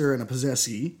possessor and a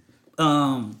possessee?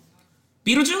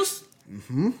 Beetlejuice?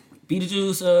 Mm-hmm.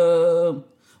 Beetlejuice,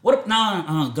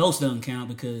 Ghost doesn't count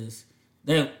because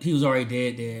he was already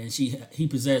dead there, and he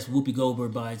possessed Whoopi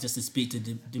Goldberg by just to speak to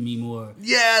Demi Moore.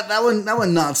 Yeah, that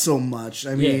one not so much.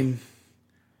 I mean,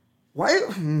 why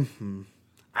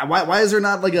is there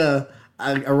not like a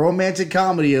romantic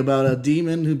comedy about a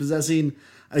demon who possessing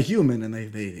a human and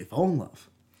they fall in love?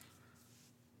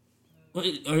 Do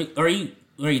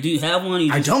you have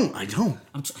one? I don't.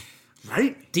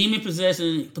 Right? Demon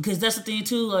possession, because that's the thing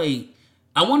too, like,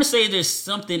 I want to say there's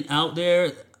something out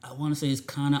there, I want to say it's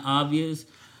kind of obvious,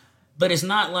 but it's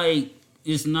not like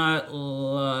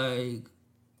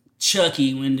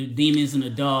Chucky when the demon's in a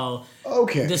doll.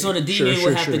 Okay. The sort of demon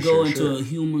would have to go into a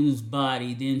human's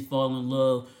body, then fall in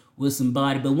love with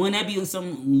somebody. But wouldn't that be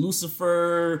some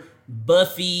Lucifer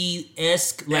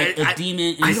Buffy-esque, like a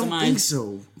demon. I don't think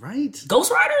so, right?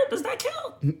 Ghost Rider? Does that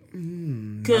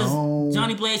count? Because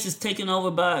Johnny Blaze is taken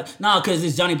over by... No, because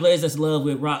it's Johnny Blaze that's in love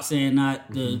with Roxanne, not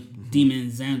the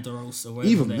demon Xanthros or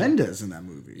whatever. Eva Mendes in that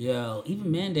movie. Yeah, Eva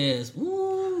Mendes.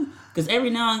 Woo! Because every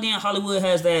now and then Hollywood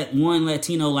has that one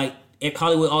Latino, like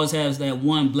Hollywood always has that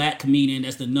one black comedian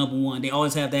that's the number one. They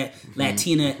always have that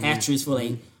Latina actress for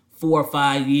like 4 or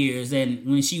 5 years. And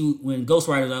when Ghost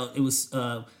Rider was out, it was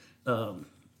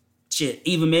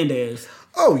Eva Mendes.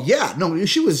 Oh yeah, no,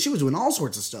 she was doing all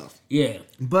sorts of stuff. Yeah,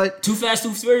 but Too Fast,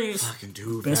 Too Furious, fucking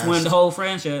Too best Fast. one in the whole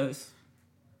franchise.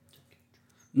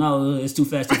 No, it's Too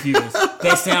Fast, Too Furious.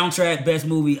 Best soundtrack, best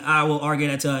movie. I will argue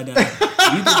that till I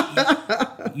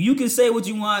die. You can say what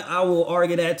you want. I will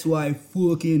argue that till I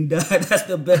fucking die. That's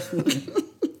the best one.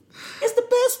 It's the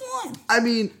best one. I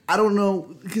mean, I don't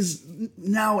know, because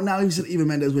now you said Eva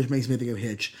Mendes, which makes me think of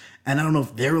Hitch, and I don't know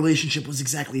if their relationship was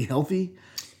exactly healthy.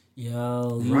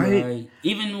 Yo, you're right.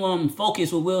 Even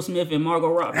Focus with Will Smith and Margot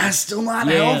Robbie. That's still not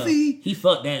healthy. He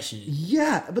fucked that shit.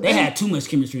 Yeah, but they had too much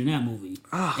chemistry in that movie.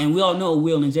 And we all know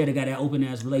Will and Jada got that open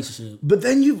ass relationship. But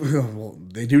then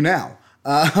they do now.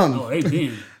 They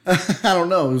been. I don't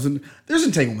know. There's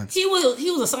entanglements. He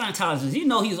was a Scientologist. You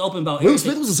know he was open about Will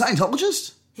everything. Smith was a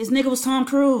Scientologist? His nigga was Tom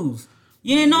Cruise.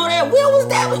 You didn't know that? Will was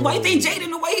that? Why you think Jaden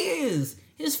the way he is?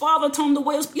 His father told him the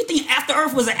way. You think After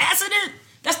Earth was an accident?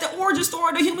 That's the origin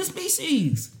story of the human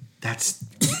species. That's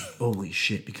holy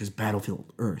shit, because Battlefield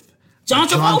Earth. John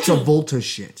Travolta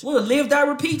shit. What, Live, Die,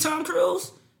 Repeat, Tom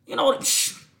Cruise? You know,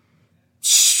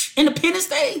 Independence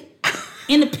Day?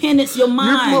 Independence, your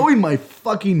mind. You're blowing my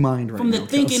fucking mind right now. From the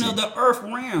thinking of the Earth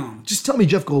realm. Just tell me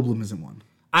Jeff Goldblum isn't one.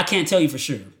 I can't tell you for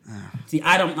sure. See,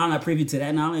 I'm not privy to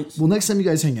that knowledge. Well, next time you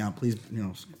guys hang out, please,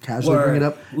 casually bring it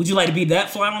up. Would you like to be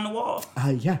that fly on the wall?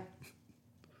 Yeah.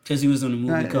 Because he was in a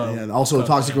movie called... Yeah. Also a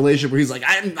toxic relationship where he's like,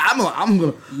 I'm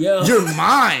gonna... Yo. You're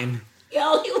mine.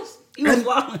 Yo, he was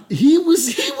wilding. He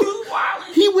was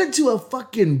wilding. He went to a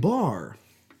fucking bar.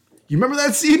 You remember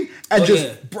that scene?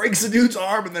 And breaks the dude's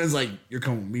arm and then is like, you're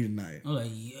coming with me tonight. I'm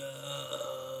like, yo,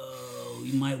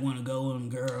 you might want to go with him,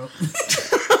 girl.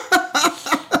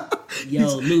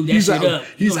 Yo, lube that shit up.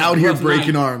 He's out here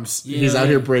breaking arms. Yeah. He's out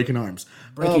here breaking arms.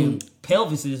 Breaking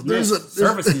pelvises.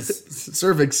 Cervixes.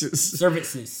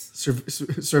 Cervixes.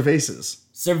 Cervases.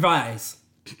 Cervice.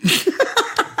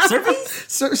 Cervice?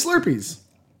 Slurpees.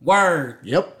 Word.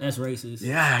 Yep. That's racist.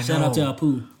 Yeah, I Shout out to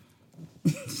Apu.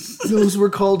 Those were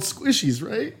called squishies,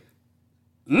 right?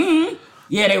 Mm-hmm.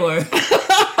 Yeah, they were.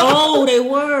 Oh, they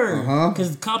were.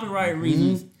 Because copyright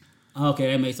reasons.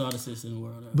 Okay, that makes all the sense in the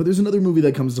world. But there's another movie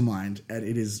that comes to mind, and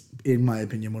it is, in my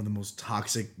opinion, one of the most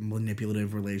toxic,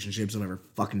 manipulative relationships I've ever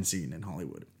fucking seen in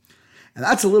Hollywood. And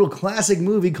that's a little classic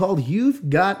movie called You've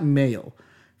Got Mail,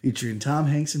 featuring Tom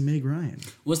Hanks and Meg Ryan.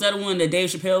 Was that the one that Dave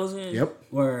Chappelle was in? Yep.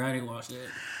 Or I didn't watch that.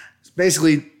 It's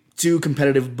basically two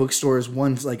competitive bookstores.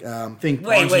 One's like, think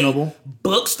Barnes & Noble.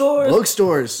 Bookstores?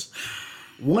 Bookstores.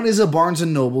 One is a Barnes &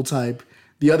 Noble type.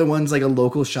 The other one's like a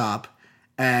local shop.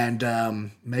 And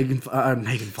Megan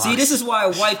Fox. See, this is why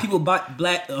white people bite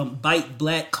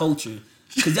black culture.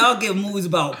 Because y'all give movies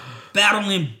about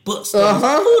battling bookstores.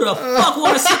 Who the fuck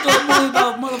want to sit through a movie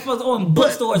about motherfuckers on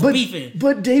bookstores beefing?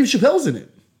 But Dave Chappelle's in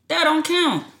it. That don't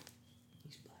count.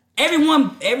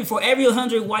 For every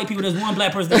 100 white people, there's one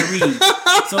black person that reads.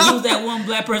 So who's that one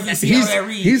black person that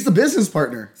reads? He's the business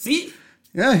partner. See?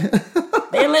 Yeah.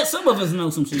 They let some of us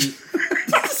know some shit.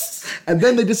 And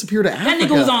then they disappeared to Africa. That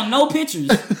nigga was on no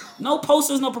pictures, no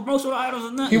posters, no promotional items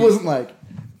or nothing. He wasn't like...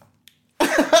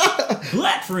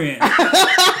 Black friend.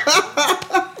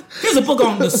 Here's a book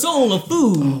on the soul of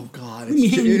food. Oh, God. Let me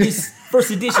hand you this first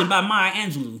edition by Maya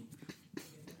Angelou.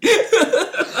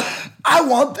 I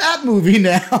want that movie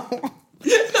now.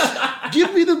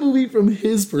 Give me the movie from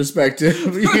his perspective.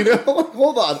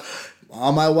 Hold on.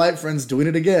 All my white friends doing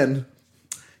it again.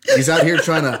 He's out here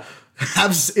trying to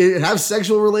have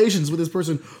sexual relations with this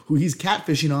person who he's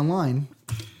catfishing online.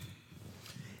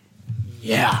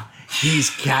 Yeah, he's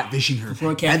catfishing her,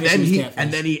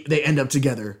 and then they end up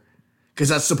together because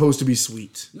that's supposed to be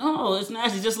sweet. No, it's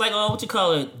nasty. Just like what you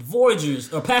call it,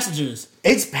 voyagers or passengers.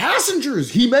 It's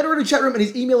passengers. He met her in a chat room and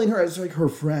he's emailing her as like her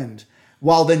friend,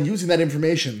 while then using that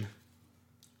information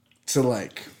to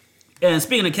like. And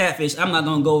speaking of catfish, I'm not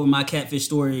gonna go over my catfish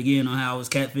story again on how I was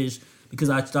catfish. Because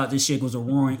I thought this chick was a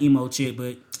roaring emo chick,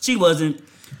 but she wasn't.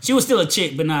 She was still a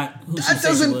chick, but not who she said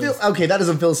she was. That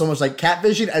doesn't feel so much like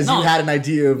catfishing as you had an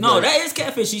idea of. No, that is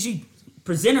catfishing. She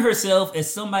presented herself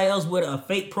as somebody else with a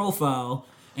fake profile,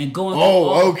 And going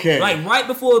okay. Like right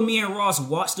before me and Ross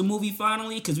watched the movie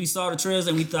finally, because we saw the trailers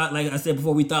and we thought, like I said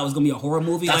before, we thought it was gonna be a horror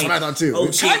movie. That's like, what I thought too. Oh,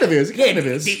 it kind of is. It kind of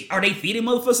is. Are they feeding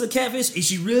motherfuckers a catfish? Is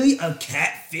she really a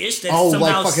catfish? That's like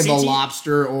somehow fucking sentient? The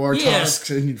Lobster or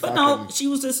Tusk. But no, she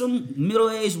was just some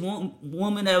middle-aged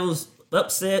woman that was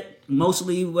upset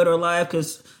emotionally with her life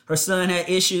because her son had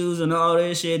issues and all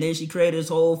this shit. Then she created this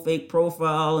whole fake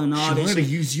profile and all this. She wanted to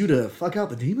use you to fuck out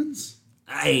the demons?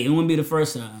 Hey, it wouldn't be the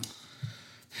first time.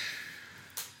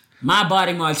 My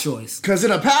body, my choice. Because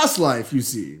in a past life, you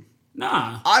see,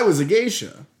 nah, I was a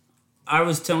geisha. I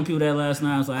was telling people that last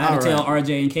night. I was like, I had to tell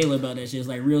RJ and Kayla about that shit. It's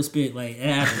like real spit, like it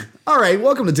happened. All right,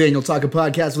 welcome to Daniel Talk, a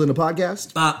podcast within a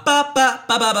podcast. Bop, bop, bop,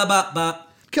 bop, bop, bop,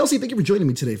 bop. Kelsey, thank you for joining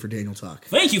me today for Daniel Talk.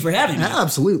 Thank you for having me.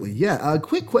 Absolutely, yeah.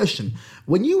 Quick question: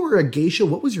 when you were a geisha,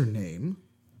 what was your name?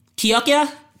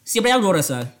 Kyokia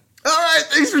Sibriagorasa. All right,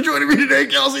 thanks for joining me today,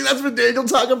 Kelsey. That's been Daniel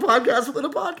Talk, a podcast within a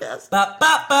podcast. Bop,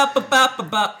 bop, bop, bop,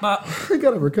 bop, bop, bop. I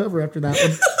gotta recover after that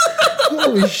one.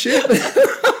 Holy shit.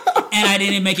 And I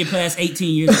didn't make it past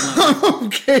 18 years old.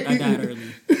 Okay. I died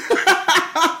early.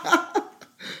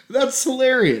 That's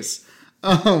hilarious.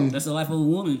 That's the life of a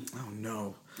woman. Oh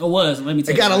no. It was. Let me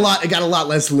tell you. It got a lot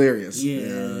less hilarious. Yeah.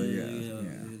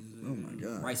 Oh my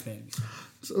god. Rice bags.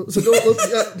 So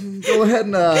go ahead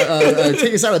and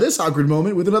take us out of this awkward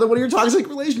moment with another one of your toxic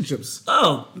relationships.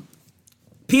 Oh,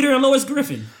 Peter and Lois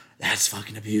Griffin. That's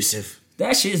fucking abusive.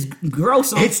 That shit is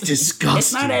gross. It's disgusting.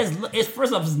 It's not as. It's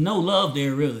first off, there's no love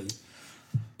there really.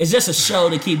 It's just a show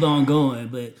to keep on going.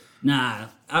 But nah,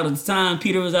 out of the time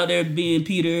Peter was out there being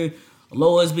Peter,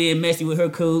 Lois being messy with her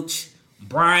coach,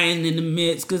 Brian in the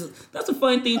midst. Because that's a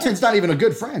funny thing too. It's not even a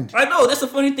good friend. I know, that's the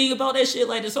funny thing about that shit.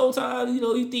 Like this whole time,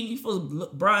 you think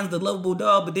Brian's the lovable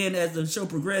dog, but then as the show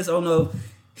progressed, I don't know,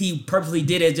 he purposely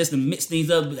did it just to mix things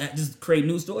up, just create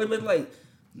new stories. But like,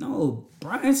 no,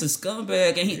 Brian's a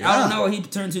scumbag, and I don't know, he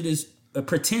turned to this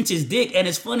pretentious dick. And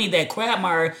it's funny that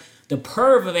Quagmire, the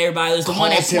perv of everybody, is the one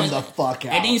that calls him the fuck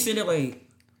out. And then you sit there like,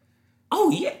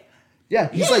 oh yeah, yeah.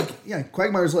 He's like, yeah.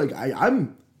 Quagmire's like,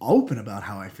 I'm open about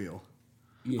how I feel.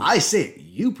 Yeah. I say it.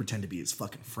 You pretend to be his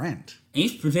fucking friend. And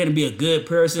he's pretending to be a good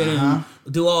person and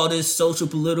do all this social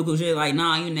political shit. Like,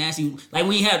 nah, you nasty. Like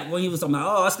when he was talking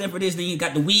about, I stand for this. Then you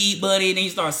got the weed buddy. Then you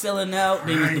start selling out.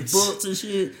 Then the books and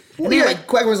shit. Well, and then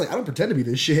Quagmire's like, I don't pretend to be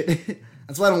this shit.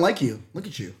 That's why I don't like you. Look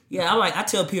at you. Yeah, I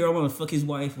tell Peter I want to fuck his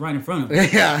wife right in front of him.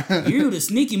 Yeah. You the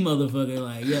sneaky motherfucker.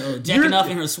 Like, yo, jacking off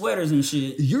in her sweaters and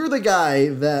shit. You're the guy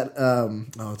that,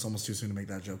 it's almost too soon to make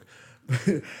that joke.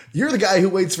 You're the guy who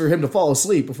waits for him to fall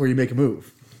asleep before you make a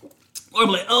move. Or I'm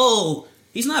like, oh,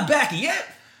 he's not back yet.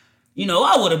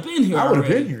 I would have been here. I would have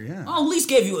been here, yeah. I at least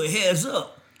gave you a heads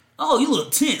up. Oh, you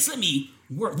look tense. Let me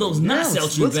work those nuts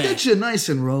out your back. Let's get you nice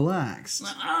and relaxed.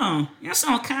 Oh, you're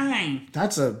so kind.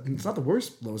 It's not the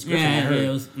worst Lois Griffin I heard. Yeah, it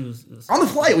was on the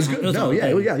fly, it was good.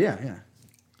 Yeah.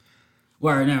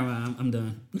 Word, never mind. I'm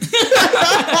done.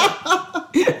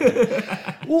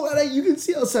 Well, you can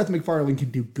see how Seth MacFarlane can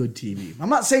do good TV. I'm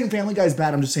not saying Family Guy's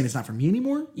bad. I'm just saying it's not for me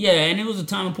anymore. Yeah, and it was a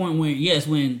time and point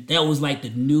when that was like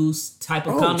the news type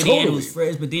of comedy, totally. And it was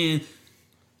fresh. But then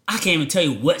I can't even tell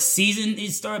you what season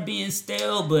it started being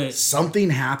stale. But something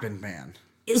happened, man.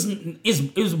 It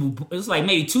was like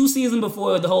maybe 2 seasons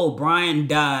before the whole Brian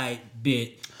died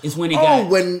bit. Is when it got.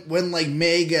 When like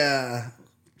Meg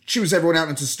chews everyone out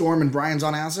into Storm and Brian's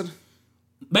on acid.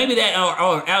 Maybe that,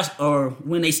 or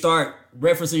when they start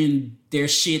referencing their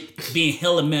shit being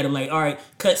hella meta, like, all right,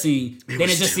 cutscene. Then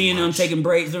it's just seeing them taking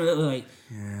breaks, or like,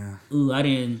 ooh, I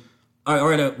didn't. Or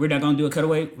we're not gonna do a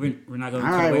cutaway. We're not gonna.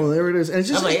 All right, well there it is. And it's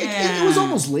just it was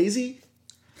almost lazy.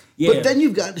 Yeah. But then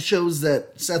you've got shows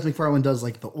that Seth MacFarlane does,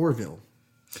 like The Orville.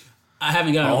 I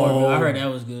haven't got Orville. I heard that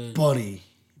was good, buddy.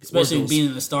 Especially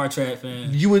being a Star Trek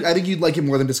fan. I think you'd like it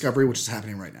more than Discovery, which is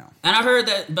happening right now. And I heard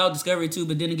that about Discovery too,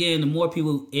 but then again, the more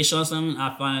people ish on something,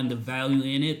 I find the value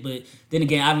in it. But then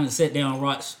again, I haven't sat down and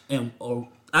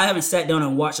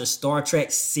watched a Star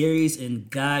Trek series in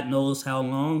God knows how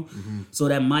long. Mm-hmm. So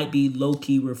that might be low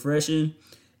key refreshing.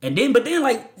 But then,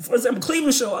 like, for example,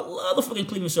 Cleveland Show. I love the fucking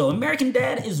Cleveland Show. American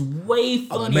Dad is way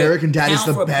funnier. American Dad is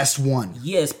the best one.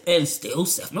 Yes, and still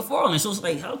Seth MacFarlane. So it's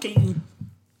like, how can you?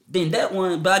 Then that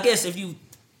one, but I guess if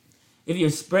you're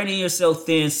spreading yourself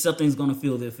thin, something's gonna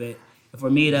feel the effect. For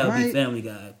me, that would be Family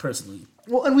Guy, personally.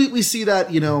 Well, and we see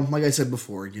that, like I said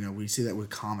before, we see that with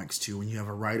comics too. When you have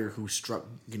a writer who struck,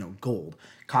 gold,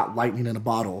 caught lightning in a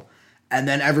bottle, and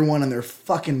then everyone and their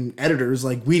fucking editors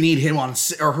like, we need him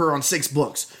or her on 6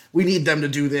 books. We need them to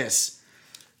do this.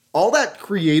 all that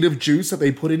creative juice that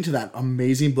they put into that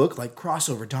amazing book, like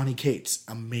crossover, Donny Cates,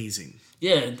 amazing.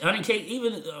 Yeah, Donny Cates,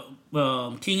 even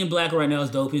King in Black right now is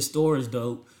dope. His store is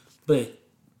dope. But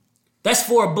that's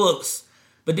 4 books.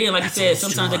 But then, like you said,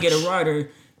 sometimes I get a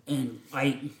writer, and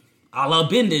like, I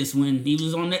love Bendis when he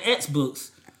was on the X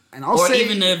books. And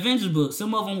even the Avengers books.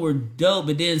 Some of them were dope,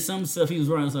 but then some stuff he was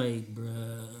writing was like,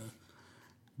 bruh.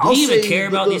 Do you even care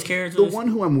about these characters? The one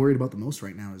who I'm worried about the most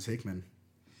right now is Hickman.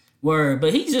 Word,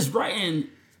 but he's just writing.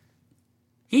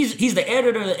 He's the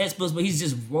editor of the X books, but he's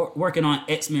just working on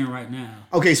X-Men right now.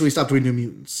 Okay, so he stopped doing New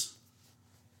Mutants.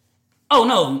 Oh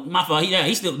no, my fault.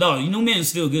 He's still New Mutants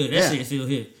still good. That shit still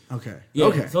hit. Okay. Yeah.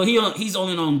 Okay. So he's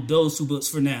only on those 2 books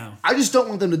for now. I just don't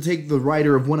want them to take the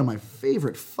writer of one of my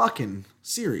favorite fucking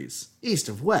series, East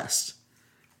of West,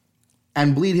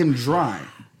 and bleed him dry.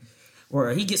 Or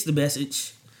he gets the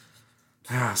message.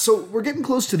 So we're getting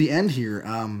close to the end here.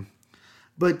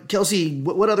 But Kelsey,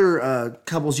 what other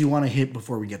couples you want to hit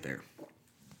before we get there?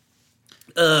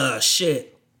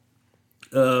 Shit.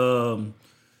 I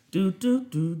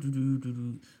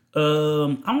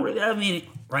don't really have any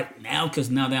right now because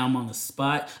now that I'm on the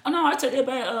spot. Oh no, I take that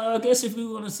back. I guess if we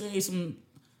want to say some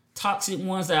toxic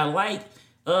ones that I like,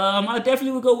 I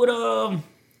definitely would go with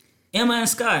Emma and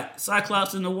Scott,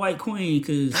 Cyclops and the White Queen,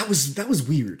 because that was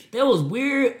weird. That was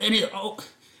weird, and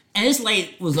it's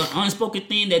like was an unspoken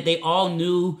thing that they all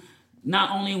knew.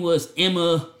 Not only was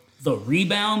Emma the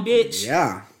rebound bitch,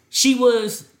 yeah, she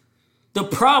was the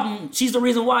problem. She's the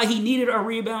reason why he needed a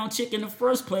rebound chick in the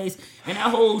first place. And that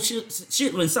whole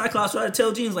shit when Cyclops tried to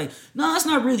tell Jean, like, no, that's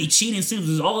not really cheating. Since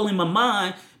it's all in my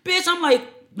mind, bitch. I'm like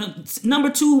the number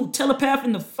 2 telepath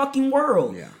in the fucking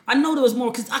world. Yeah. I know there was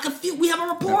more because I could feel we have a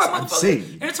rapport,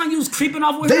 motherfucker. Every time you was creeping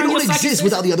off with they her, don't exist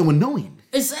without the other one knowing.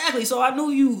 Exactly. So I knew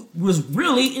you was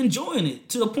really enjoying it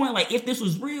to the point like if this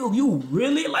was real, you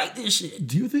really like this shit.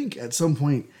 Do you think at some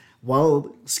point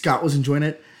while Scott was enjoying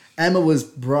it, Emma was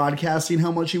broadcasting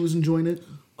how much she was enjoying it?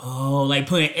 Oh, like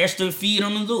putting extra feed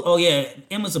on the loop. Oh yeah,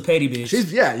 Emma's a petty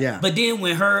bitch. Yeah. But then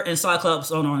when her and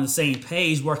Cyclops are on the same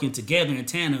page, working together in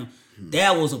tandem,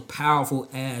 that was a powerful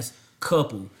ass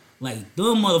couple. Like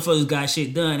them motherfuckers got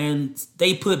shit done, and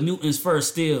they put mutants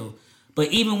first still. But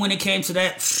even when it came to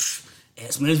that,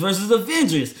 X-Men versus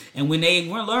Avengers, and when they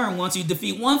learn once you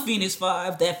defeat one Phoenix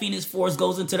 5, that Phoenix Force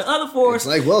goes into the other Force. It's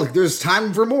like, well, there's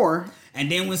time for more. And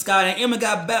then when Scott and Emma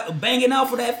got banging out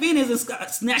for that Phoenix, and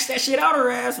Scott snatched that shit out of her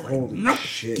ass, like, nope,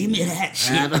 shit. Give me that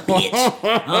shit, bitch.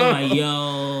 I'm like,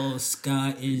 yo,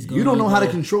 Scott is going. You don't know how to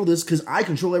control this because I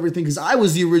control everything because I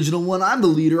was the original one. I'm the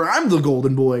leader. I'm the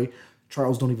golden boy.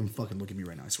 Charles, don't even fucking look at me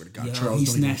right now. I swear to God, yo, Charles, he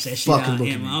don't snatched even that shit out fucking of look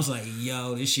at him. me. I was like,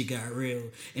 yo, this shit got real.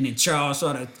 And then Charles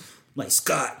sort of like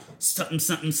Scott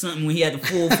something when he had the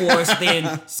full force.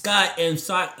 Then Scott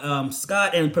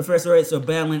and Professor X are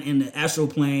battling in the astral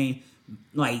plane.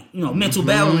 Like, you know, mental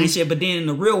battling and shit, but then in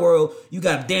the real world, you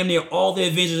got damn near all the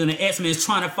Avengers and the X-Men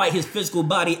trying to fight his physical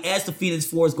body as the Phoenix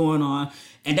Force going on.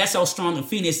 And that's how strong the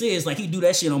Phoenix is. Like, he do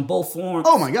that shit on both forms.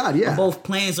 Oh my God, yeah. On both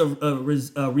planes of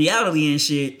reality and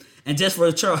shit. And just for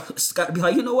Charles, Scott to be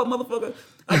like, you know what, motherfucker?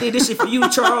 I did this shit for you,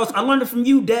 Charles. I learned it from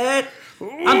you, Dad.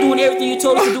 I'm doing everything you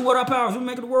told us to do with our powers. We're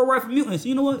making the world right for mutants.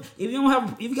 You know what? If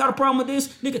you got a problem with this,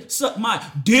 nigga, suck my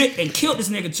dick and kill this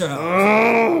nigga,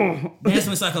 Charles. That's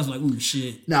when Cyclops was like, ooh,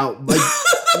 shit. Now,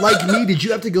 like me, did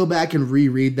you have to go back and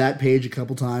reread that page a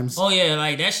couple times? Oh yeah,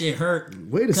 like that shit hurt.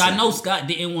 Wait a second. I know Scott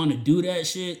didn't want to do that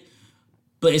shit,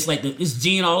 but it's like it's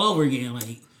Jean all over again.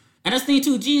 Like, and that's the thing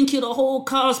too. Jean killed a whole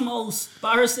cosmos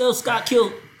by herself. Scott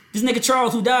killed this nigga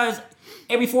Charles, who dies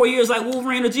every 4 years like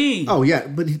Wolverine or Jean. Oh yeah,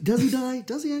 but does he die?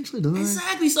 Does he actually die?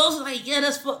 Exactly. So it's like, yeah,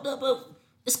 that's fucked up. But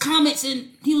it's comics, and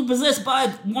he was possessed by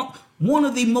one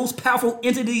of the most powerful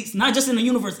entities, not just in the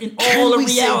universe, in all of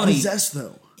reality. Possessed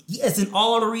though. Yes, in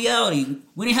all the reality.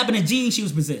 When it happened to Jean, she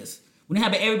was possessed. When it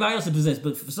happened to everybody else, was possessed.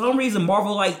 But for some reason,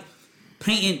 Marvel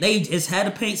they just had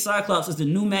to paint Cyclops as the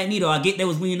new Magneto. I get they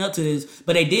was leading up to this,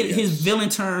 but they did his villain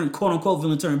turn, quote unquote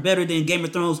villain turn, better than Game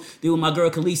of Thrones did with my girl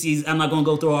Khaleesi. I'm not gonna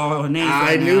go through all her names.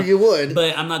 I knew you would,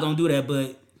 but I'm not gonna do that.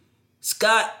 But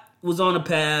Scott was on a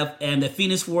path, and the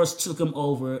Phoenix Force took him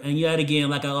over. And yet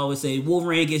again, like I always say,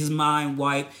 Wolverine gets his mind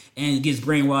wiped and gets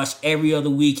brainwashed every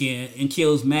other weekend and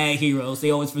kills mad heroes.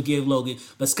 They always forgive Logan,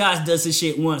 but Scott does his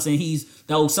shit once, and he's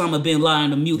the Osama bin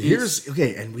Laden of mutants.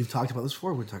 And we've talked about this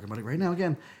before. We're talking about it right now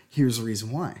again. Here's the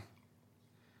reason why.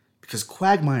 Because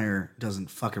Quagmire doesn't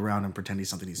fuck around and pretend he's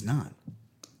something he's not.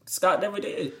 Scott never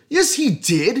did. Yes, he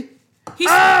did.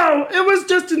 It was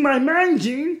just in my mind,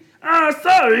 Gene.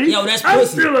 Sorry. Yo, that's pussy. I'm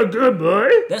still a good boy.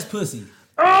 That's pussy.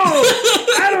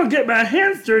 Oh, I don't get my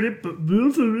hands dirty, but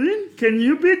Wolverine, can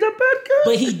you be the bad guy?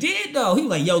 But he did, though. He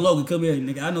was like, yo, Logan, come here,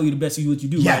 nigga. I know you the best of what you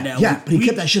do right now. Yeah, but he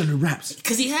kept that shit under wraps.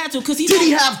 Because he had to. Because he Did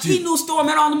he have to? He knew Storm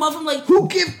had all the motherfuckers. Like, Who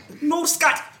give? no,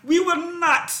 Scott, we will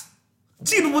not.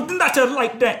 Gina was not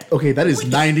like that. Okay, that is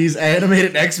 90s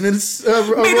animated X-Men's May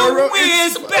the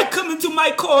winds back come into my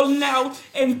call now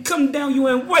and come down you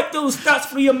and wipe those thoughts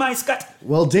from your mind, Scott.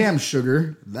 Well, damn,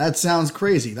 Sugar. That sounds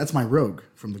crazy. That's my Rogue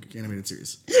from the animated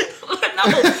series. No,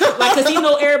 like, because he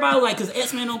know everybody, like, because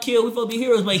X-Men don't kill, we supposed to be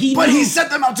heroes, but he he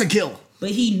set them out to kill. But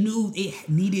he knew it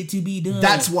needed to be done.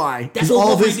 That's why. That's what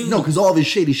Wolverine do. No, because all this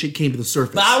shady shit came to the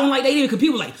surface. But I don't like that either, because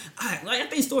people like I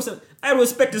think Storm said, I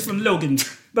respect this from Logan,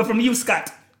 but from you,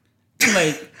 Scott.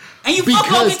 Like, and you fuck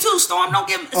Logan too, Storm. Don't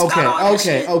give Scott all that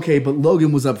shit. Okay, but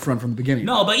Logan was up front from the beginning.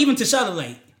 No, but even T'Challa,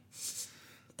 like,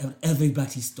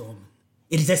 everybody's Storm.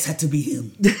 It just had to be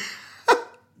him.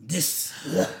 This.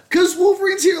 Because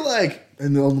Wolverine's here like,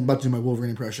 and I'm about to do my Wolverine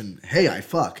impression. Hey, I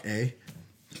fuck, eh?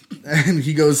 And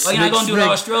he goes, oh, you're not going to do the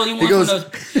Australian one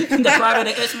from the Pride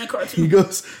of the X-Men cartoon? He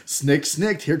goes,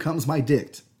 snick, here comes my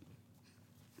dick.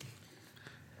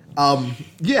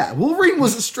 Yeah, Wolverine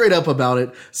was straight up about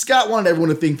it. Scott wanted everyone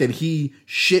to think that he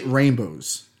shit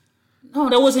rainbows. No,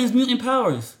 that wasn't his mutant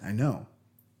powers. I know.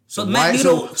 So but why?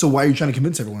 So why are you trying to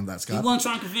convince everyone of that, Scott? He wasn't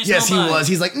trying to convince Yes, nobody. he was.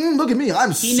 He's like, look at me,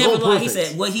 I'm he so never lied. perfect. He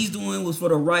said what he's doing was for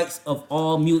the rights of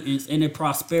all mutants and their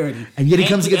prosperity. And yet he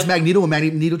comes against Magneto, and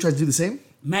Magneto tries to do the same.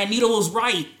 Magneto was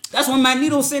right. That's when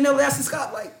Magneto was sitting there asking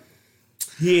Scott, like,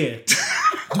 yeah,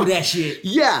 do that shit.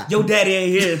 Yeah, your daddy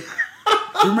ain't here.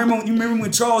 You remember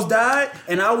when Charles died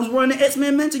and I was running the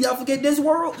X-Men Mansion? Y'all forget this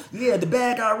world? Yeah, the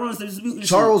bad guy runs this mutant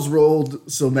Charles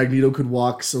rolled so Magneto could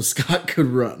walk, so Scott could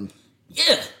run.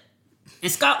 Yeah.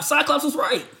 And Cyclops was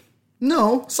right.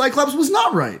 No, Cyclops was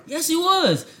not right. Yes, he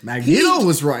was. Magneto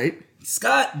was right.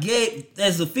 Scott gave,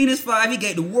 as the Phoenix 5, he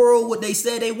gave the world what they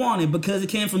said they wanted because it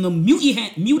came from the muty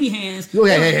hands. Oh,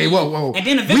 hey, whoa. And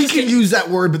then we can use that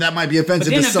word, but that might be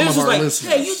offensive to some of our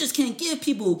listeners. Hey, you just can't give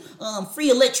people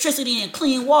free electricity and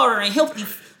clean water and healthy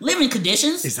living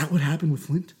conditions. Is that what happened with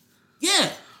Flint? Yeah.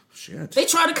 Shit. They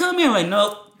tried to come in like,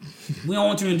 nope, we don't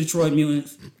want you in Detroit,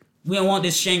 mutants. We don't want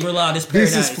this Shangri-La, this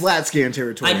paradise. This is flat scan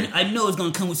territory. I know it's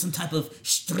going to come with some type of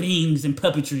strings and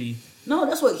puppetry. No,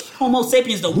 that's what Homo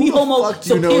sapiens do. We Homo fuck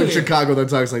do you know in Chicago that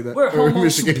talks like that? We're Homo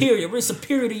superior. We're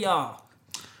superior to y'all.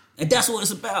 And that's what it's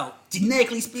about.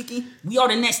 Genetically speaking, we are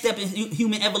the next step in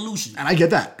human evolution. And I get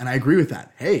that. And I agree with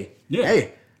that. Hey,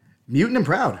 mutant and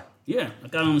proud. Yeah, I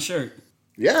got on the shirt.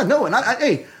 Yeah, no, and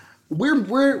hey,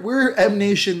 we're M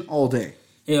Nation all day.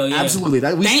 Hell yeah. Absolutely.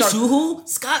 Thanks to who?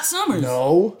 Scott Summers.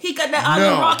 No. He got that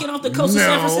island rocket off the coast of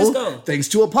San Francisco. Thanks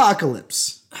to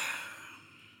Apocalypse.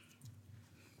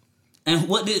 And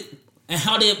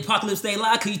how did Apocalypse stay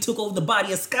alive? Because he took over the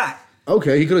body of Scott.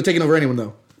 Okay, he could have taken over anyone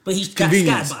though. But he's got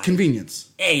Scott's body. Convenience.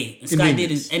 Hey, and Scott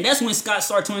did it. And that's when Scott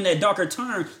started turning that darker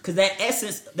turn, because that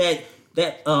essence, that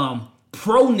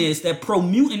proness, that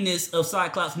pro-mutantness of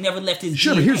Cyclops never left his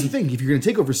Sure, DNA. but here's the thing. If you're going to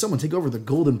take over someone, take over the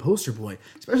golden poster boy.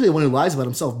 Especially the one who lies about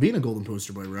himself being a golden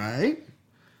poster boy, right?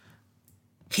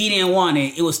 He didn't want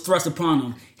it. It was thrust upon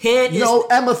him.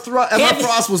 Emma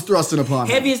Frost was thrusting upon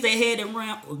him. Heavy is the head and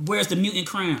wears the mutant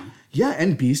crown. Yeah,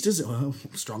 and Beast is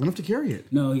strong enough to carry it.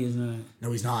 No, he is not.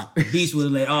 No, he's not. Beast would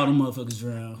have let all the motherfuckers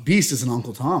drown. Beast is an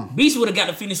Uncle Tom. Beast would have got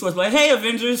the Phoenix Force like, hey,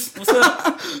 Avengers, what's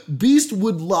up? Beast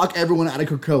would lock everyone out of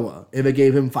Krakoa if it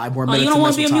gave him 5 more minutes. You don't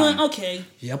want to be a mutant? Okay.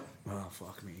 Yep. Oh,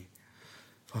 fuck me.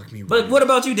 Fuck me. But what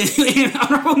about you, Daniel?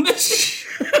 Honorable mention.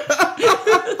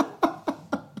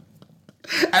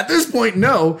 At this point,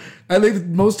 no. I think the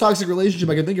most toxic relationship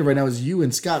I can think of right now is you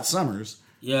and Scott Summers.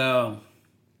 Yo.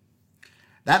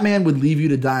 That man would leave you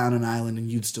to die on an island and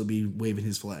you'd still be waving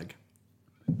his flag.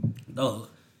 Oh,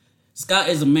 Scott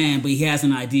is a man, but he has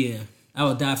an idea. I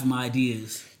would die for my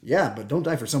ideas. Yeah, but don't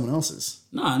die for someone else's.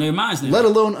 No, they're mine now. Let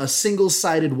alone a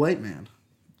single-sided white man.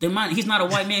 They're mine. He's not a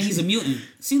white man. He's a mutant.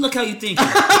 See, look how you think.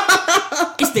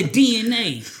 It's the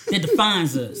DNA that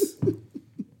defines us.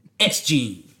 X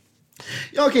gene.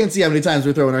 Y'all can't see how many times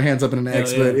we're throwing our hands up in an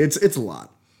X, but it's a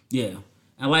lot. Yeah.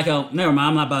 I like how... Never mind.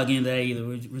 I'm not about to get into that either.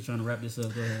 We're trying to wrap this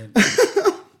up. Go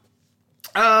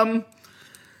ahead.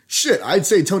 Shit. I'd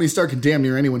say Tony Stark can damn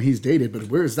near anyone he's dated, but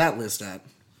where's that list at?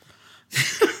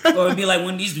 Or it'd be like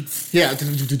one of these... Yeah. And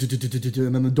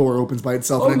then the door opens by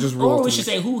itself and it just rolls. Or we should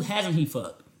say, who hasn't he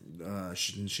fucked?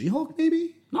 She-Hulk,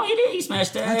 maybe? No, he did. He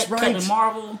smashed that. That's right. Captain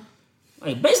Marvel.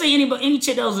 Like, basically, any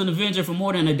chick that was an Avenger for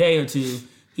more than a day or two,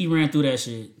 he ran through that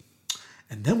shit.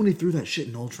 And then when he threw that shit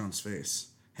in Ultron's face,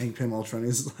 Hank Pym Ultron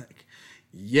is like,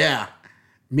 yeah,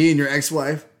 me and your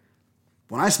ex-wife,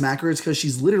 When I smack her, it's because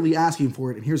she's literally asking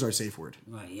for it, and here's our safe word.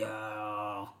 Like,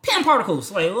 yo. Pim particles.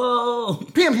 Like, whoa.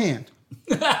 Pim hand.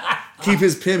 Keep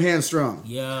his Pim hand strong.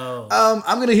 Yo.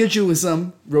 I'm going to hit you with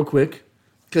some real quick,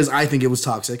 because I think it was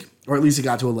toxic, or at least it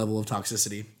got to a level of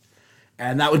toxicity.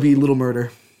 And that would be Little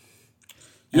Murder.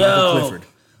 And Uncle Clifford.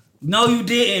 No, you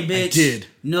didn't, bitch. I did.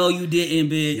 No, you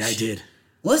didn't, bitch. Yeah, I did.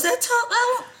 What's that talk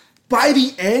about? By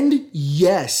the end,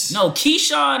 yes. No,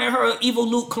 Keyshawn and her evil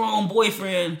Luke clone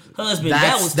boyfriend, husband,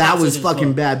 that was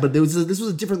fucking bad, but this was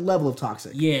a different level of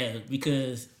toxic. Yeah,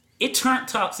 because it turned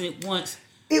toxic once.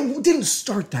 It didn't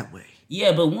start that way.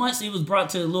 Yeah, but once it was brought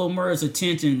to Lil Murder's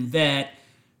attention that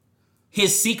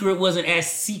his secret wasn't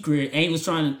as secret, and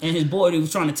his boy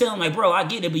was trying to tell him, like, bro, I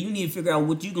get it, but you need to figure out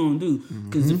what you gonna do.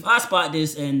 Because if I spot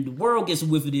this and the world gets a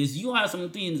whiff of this, you gonna have some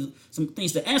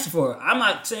things to answer for. I'm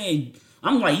not saying,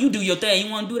 I'm like, you do your thing,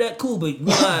 you wanna do that, cool, but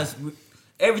realize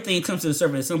everything comes to the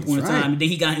surface at some point in time, and then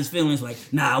he got his feelings like,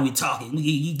 nah, we talking,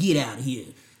 you get out of here.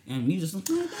 And you just like,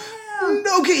 damn.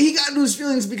 Okay, he got into his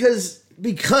feelings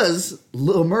because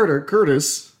Lil Murder,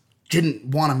 Curtis, didn't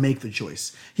want to make the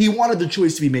choice. He wanted the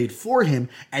choice to be made for him,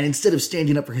 and instead of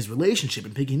standing up for his relationship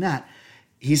and picking that,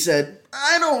 he said,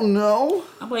 I don't know.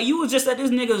 I'm like, you was just at this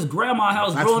nigga's grandma's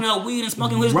house growing up weed and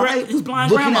smoking with his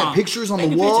blind looking grandma. At pictures on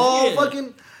the wall,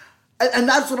 fucking. And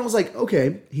that's when I was like,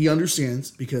 okay, he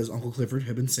understands, because Uncle Clifford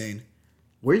had been saying,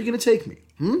 where are you going to take me?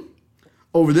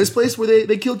 Over this place where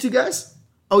they killed 2 guys?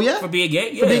 Oh, yeah? For being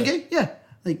gay? Yeah. For being gay? Yeah.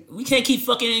 Like, we can't keep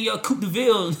fucking in your Coupe de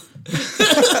Ville.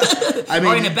 I mean,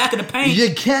 or in the back of the paint.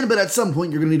 You can, but at some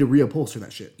point you're going to need to reupholster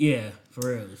that shit. Yeah, for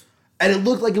real. And it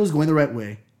looked like it was going the right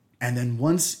way. And then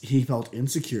once he felt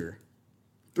insecure,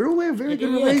 threw away a very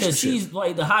good relationship. Because she's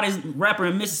like the hottest rapper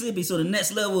in Mississippi, so the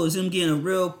next level is him getting a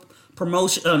real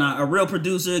promotion, a real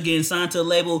producer, getting signed to a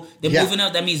label. They're moving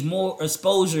up. That means more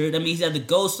exposure. That means that the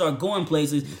goals start going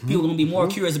places. People are going to be more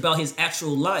curious about his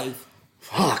actual life.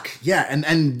 Fuck. Yeah,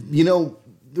 and you know,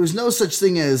 there's no such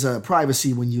thing as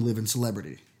privacy when you live in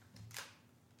celebrity.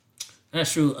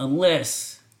 That's true,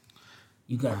 unless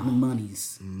you got the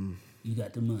monies. You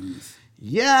got the monies.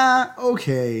 Yeah,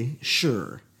 okay,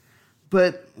 sure.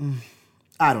 But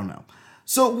I don't know.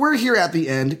 So we're here at the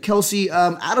end. Kelsey,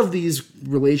 out of these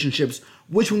relationships,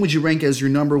 which one would you rank as your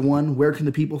number one? Where can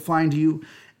the people find you?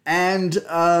 And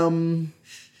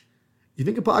you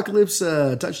think Apocalypse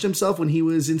touched himself when he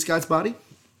was in Scott's body?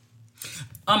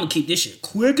 I'm going to keep this shit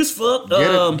quick as fuck.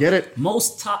 Get it.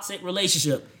 Most toxic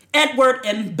relationship. Edward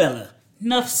and Bella.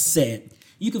 Enough said.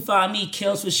 You can find me,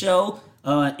 Kels for Show,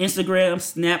 Instagram,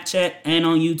 Snapchat, and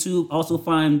on YouTube. Also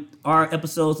find our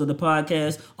episodes of the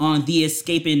podcast on the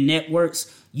Escaping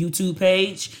Network's YouTube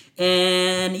page.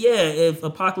 And yeah, if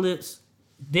Apocalypse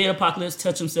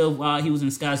touch himself while he was in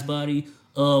Scott's body,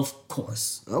 of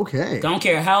course. Okay. I don't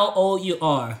care how old you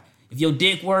are. If your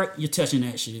dick work, you're touching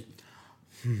that shit.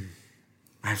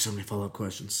 I have so many follow-up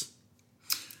questions.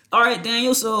 All right,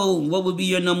 Daniel, so what would be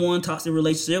your number one toxic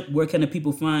relationship? Where can the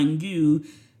people find you?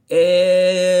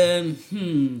 And,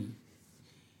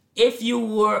 if you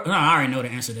were... No, I already know the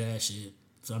answer to that shit,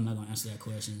 so I'm not going to answer that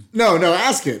question. No,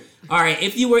 ask it. All right,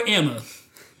 if you were Emma,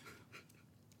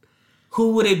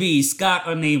 who would it be, Scott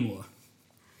or Namor?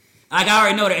 I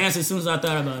already know the answer as soon as I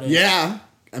thought about it. Yeah.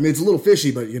 I mean, it's a little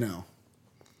fishy, but, you know.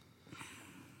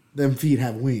 Them feet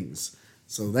have wings.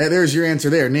 So there's your answer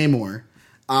there, Namor.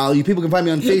 You people can find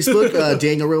me on Facebook,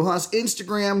 Daniel Rojas.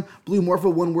 Instagram, Blue Morpho,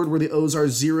 one word where the O's are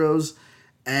zeros.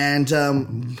 And,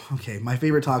 okay, my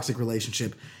favorite toxic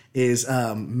relationship is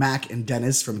Mac and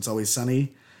Dennis from It's Always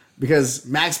Sunny. Because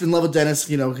Mac's been in love with Dennis,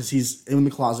 you know, because he's in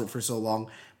the closet for so long.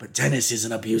 But Dennis is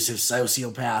an abusive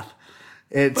sociopath.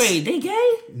 Wait, they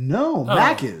gay? No,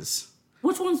 Mac is.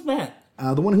 Which one's Mac?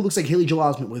 The one who looks like Haley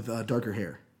Joel Osment with darker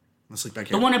hair. Slick back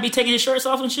hair. The one that be taking his shirts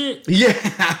off and shit? Yeah.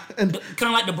 And kind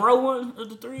of like the bro one of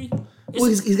the three? Well,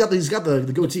 he's got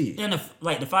the goatee. And the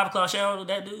 5 o'clock shower with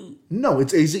that dude? No,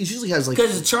 he usually has like...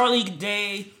 Because it's Charlie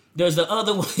Day, there's the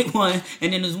other one,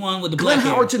 and then there's one with the Glenn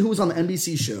black hair. Howerton, who was on the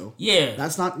NBC show. Yeah.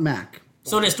 That's not Mac.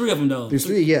 So there's 3 of them, though. There's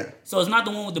 3, yeah. So it's not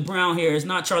the one with the brown hair. It's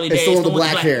not Charlie Day. It's the one with the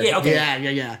black hair. Yeah,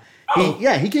 okay. Yeah. Oh.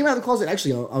 He came out of the closet.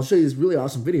 Actually, I'll show you this really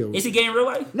awesome video. Is he gay in real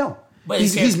life? No. But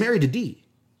he's married to Dee.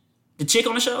 The chick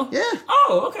on the show? Yeah.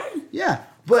 Oh, okay. Yeah.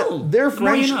 But cool. their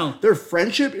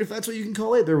friendship, if that's what you can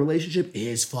call it, their relationship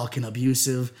is fucking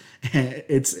abusive.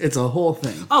 It's a whole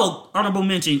thing. Oh, honorable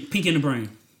mention, Pink in the Brain.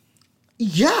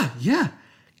 Yeah.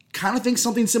 Kind of think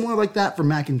something similar like that for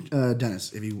Mac and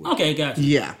Dennis, if you would. Okay, gotcha.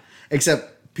 Yeah.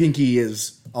 Except Pinky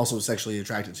is also sexually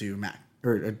attracted to Mac,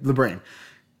 or the Brain.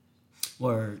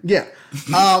 Word. Yeah.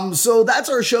 So that's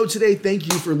our show today. Thank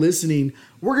you for listening.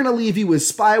 We're going to leave you with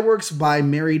Spyworks by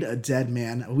Married a Dead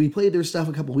Man. We played their stuff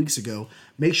a couple weeks ago.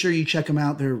 Make sure you check them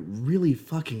out. They're really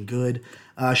fucking good.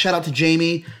 Shout out to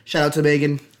Jamie. Shout out to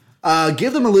Megan.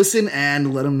 Give them a listen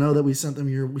and let them know that we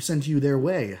sent you their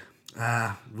way.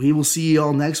 We will see you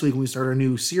all next week when we start our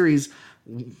new series.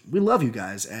 We love you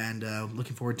guys and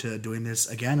looking forward to doing this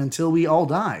again until we all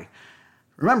die.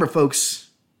 Remember, folks,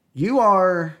 you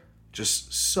are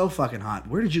just so fucking hot.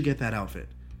 Where did you get that outfit?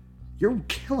 You're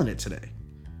killing it today.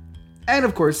 And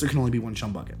of course, there can only be one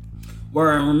chum bucket.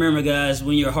 Word, and remember, guys,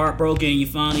 when you're heartbroken and you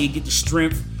finally get the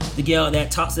strength to get out of that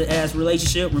toxic ass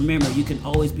relationship, remember, you can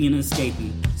always be an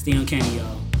escapee. Stay on camera,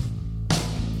 y'all.